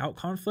seek out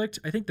conflict,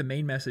 I think the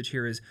main message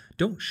here is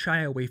don't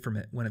shy away from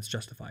it when it's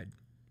justified.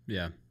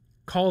 Yeah.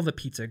 Call the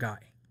pizza guy.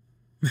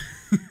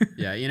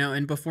 Yeah,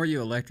 and before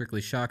you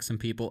electrically shock some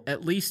people,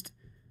 at least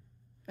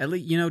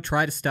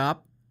try to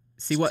stop.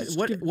 See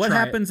what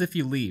happens if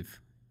you leave.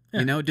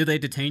 Yeah. Do they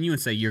detain you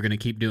and say you're going to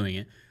keep doing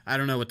it? I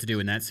don't know what to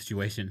do in that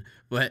situation,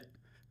 but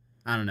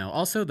I don't know.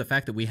 Also, the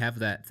fact that we have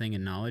that thing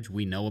in knowledge,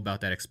 we know about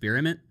that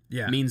experiment,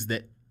 means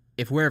that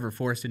if we're ever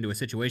forced into a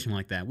situation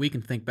like that, we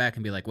can think back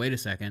and be like, wait a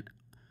second,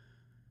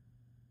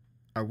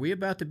 are we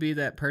about to be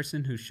that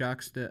person who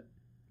shocks the...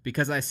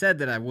 Because I said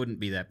that I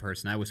wouldn't be that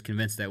person. I was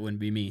convinced that wouldn't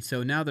be me.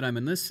 So now that I'm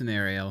in this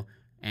scenario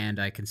and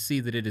I can see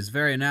that it is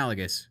very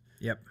analogous,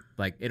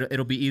 like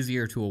it'll be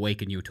easier to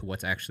awaken you to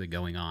what's actually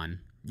going on.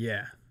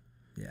 Yeah.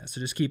 Yeah, so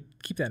just keep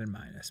that in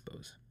mind, I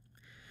suppose.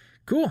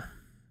 Cool.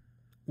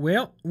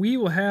 Well, we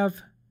will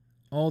have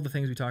all the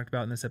things we talked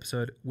about in this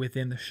episode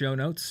within the show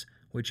notes,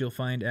 which you'll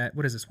find at,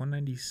 what is this,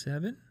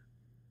 197?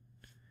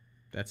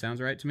 That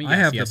sounds right to me. I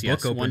have the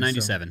book open.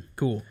 197. So,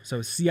 cool. So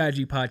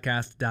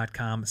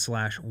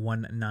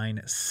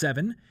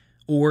cigpodcast.com/197.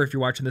 Or if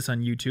you're watching this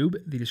on YouTube,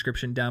 the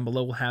description down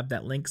below will have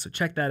that link. So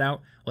check that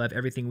out. We'll have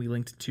everything we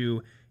linked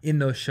to in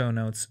those show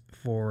notes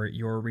for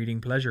your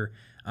reading pleasure.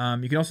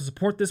 You can also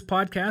support this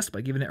podcast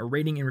by giving it a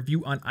rating and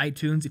review on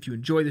iTunes. If you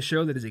enjoy the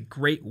show, that is a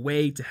great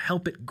way to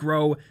help it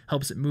grow,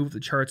 helps it move the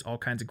charts, all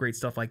kinds of great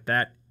stuff like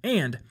that.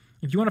 And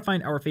if you want to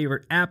find our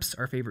favorite apps,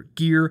 our favorite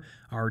gear,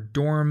 our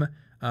dorm,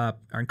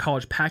 our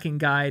college packing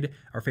guide,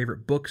 our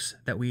favorite books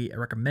that we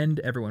recommend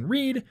everyone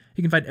read,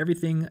 you can find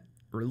everything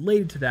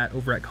related to that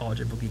over at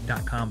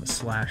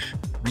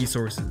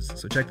collegeinfocgeek.com/resources.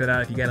 So check that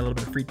out if you got a little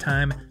bit of free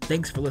time.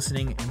 Thanks for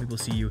listening, and we will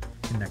see you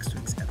in next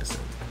week's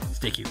episode.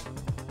 Stay cute.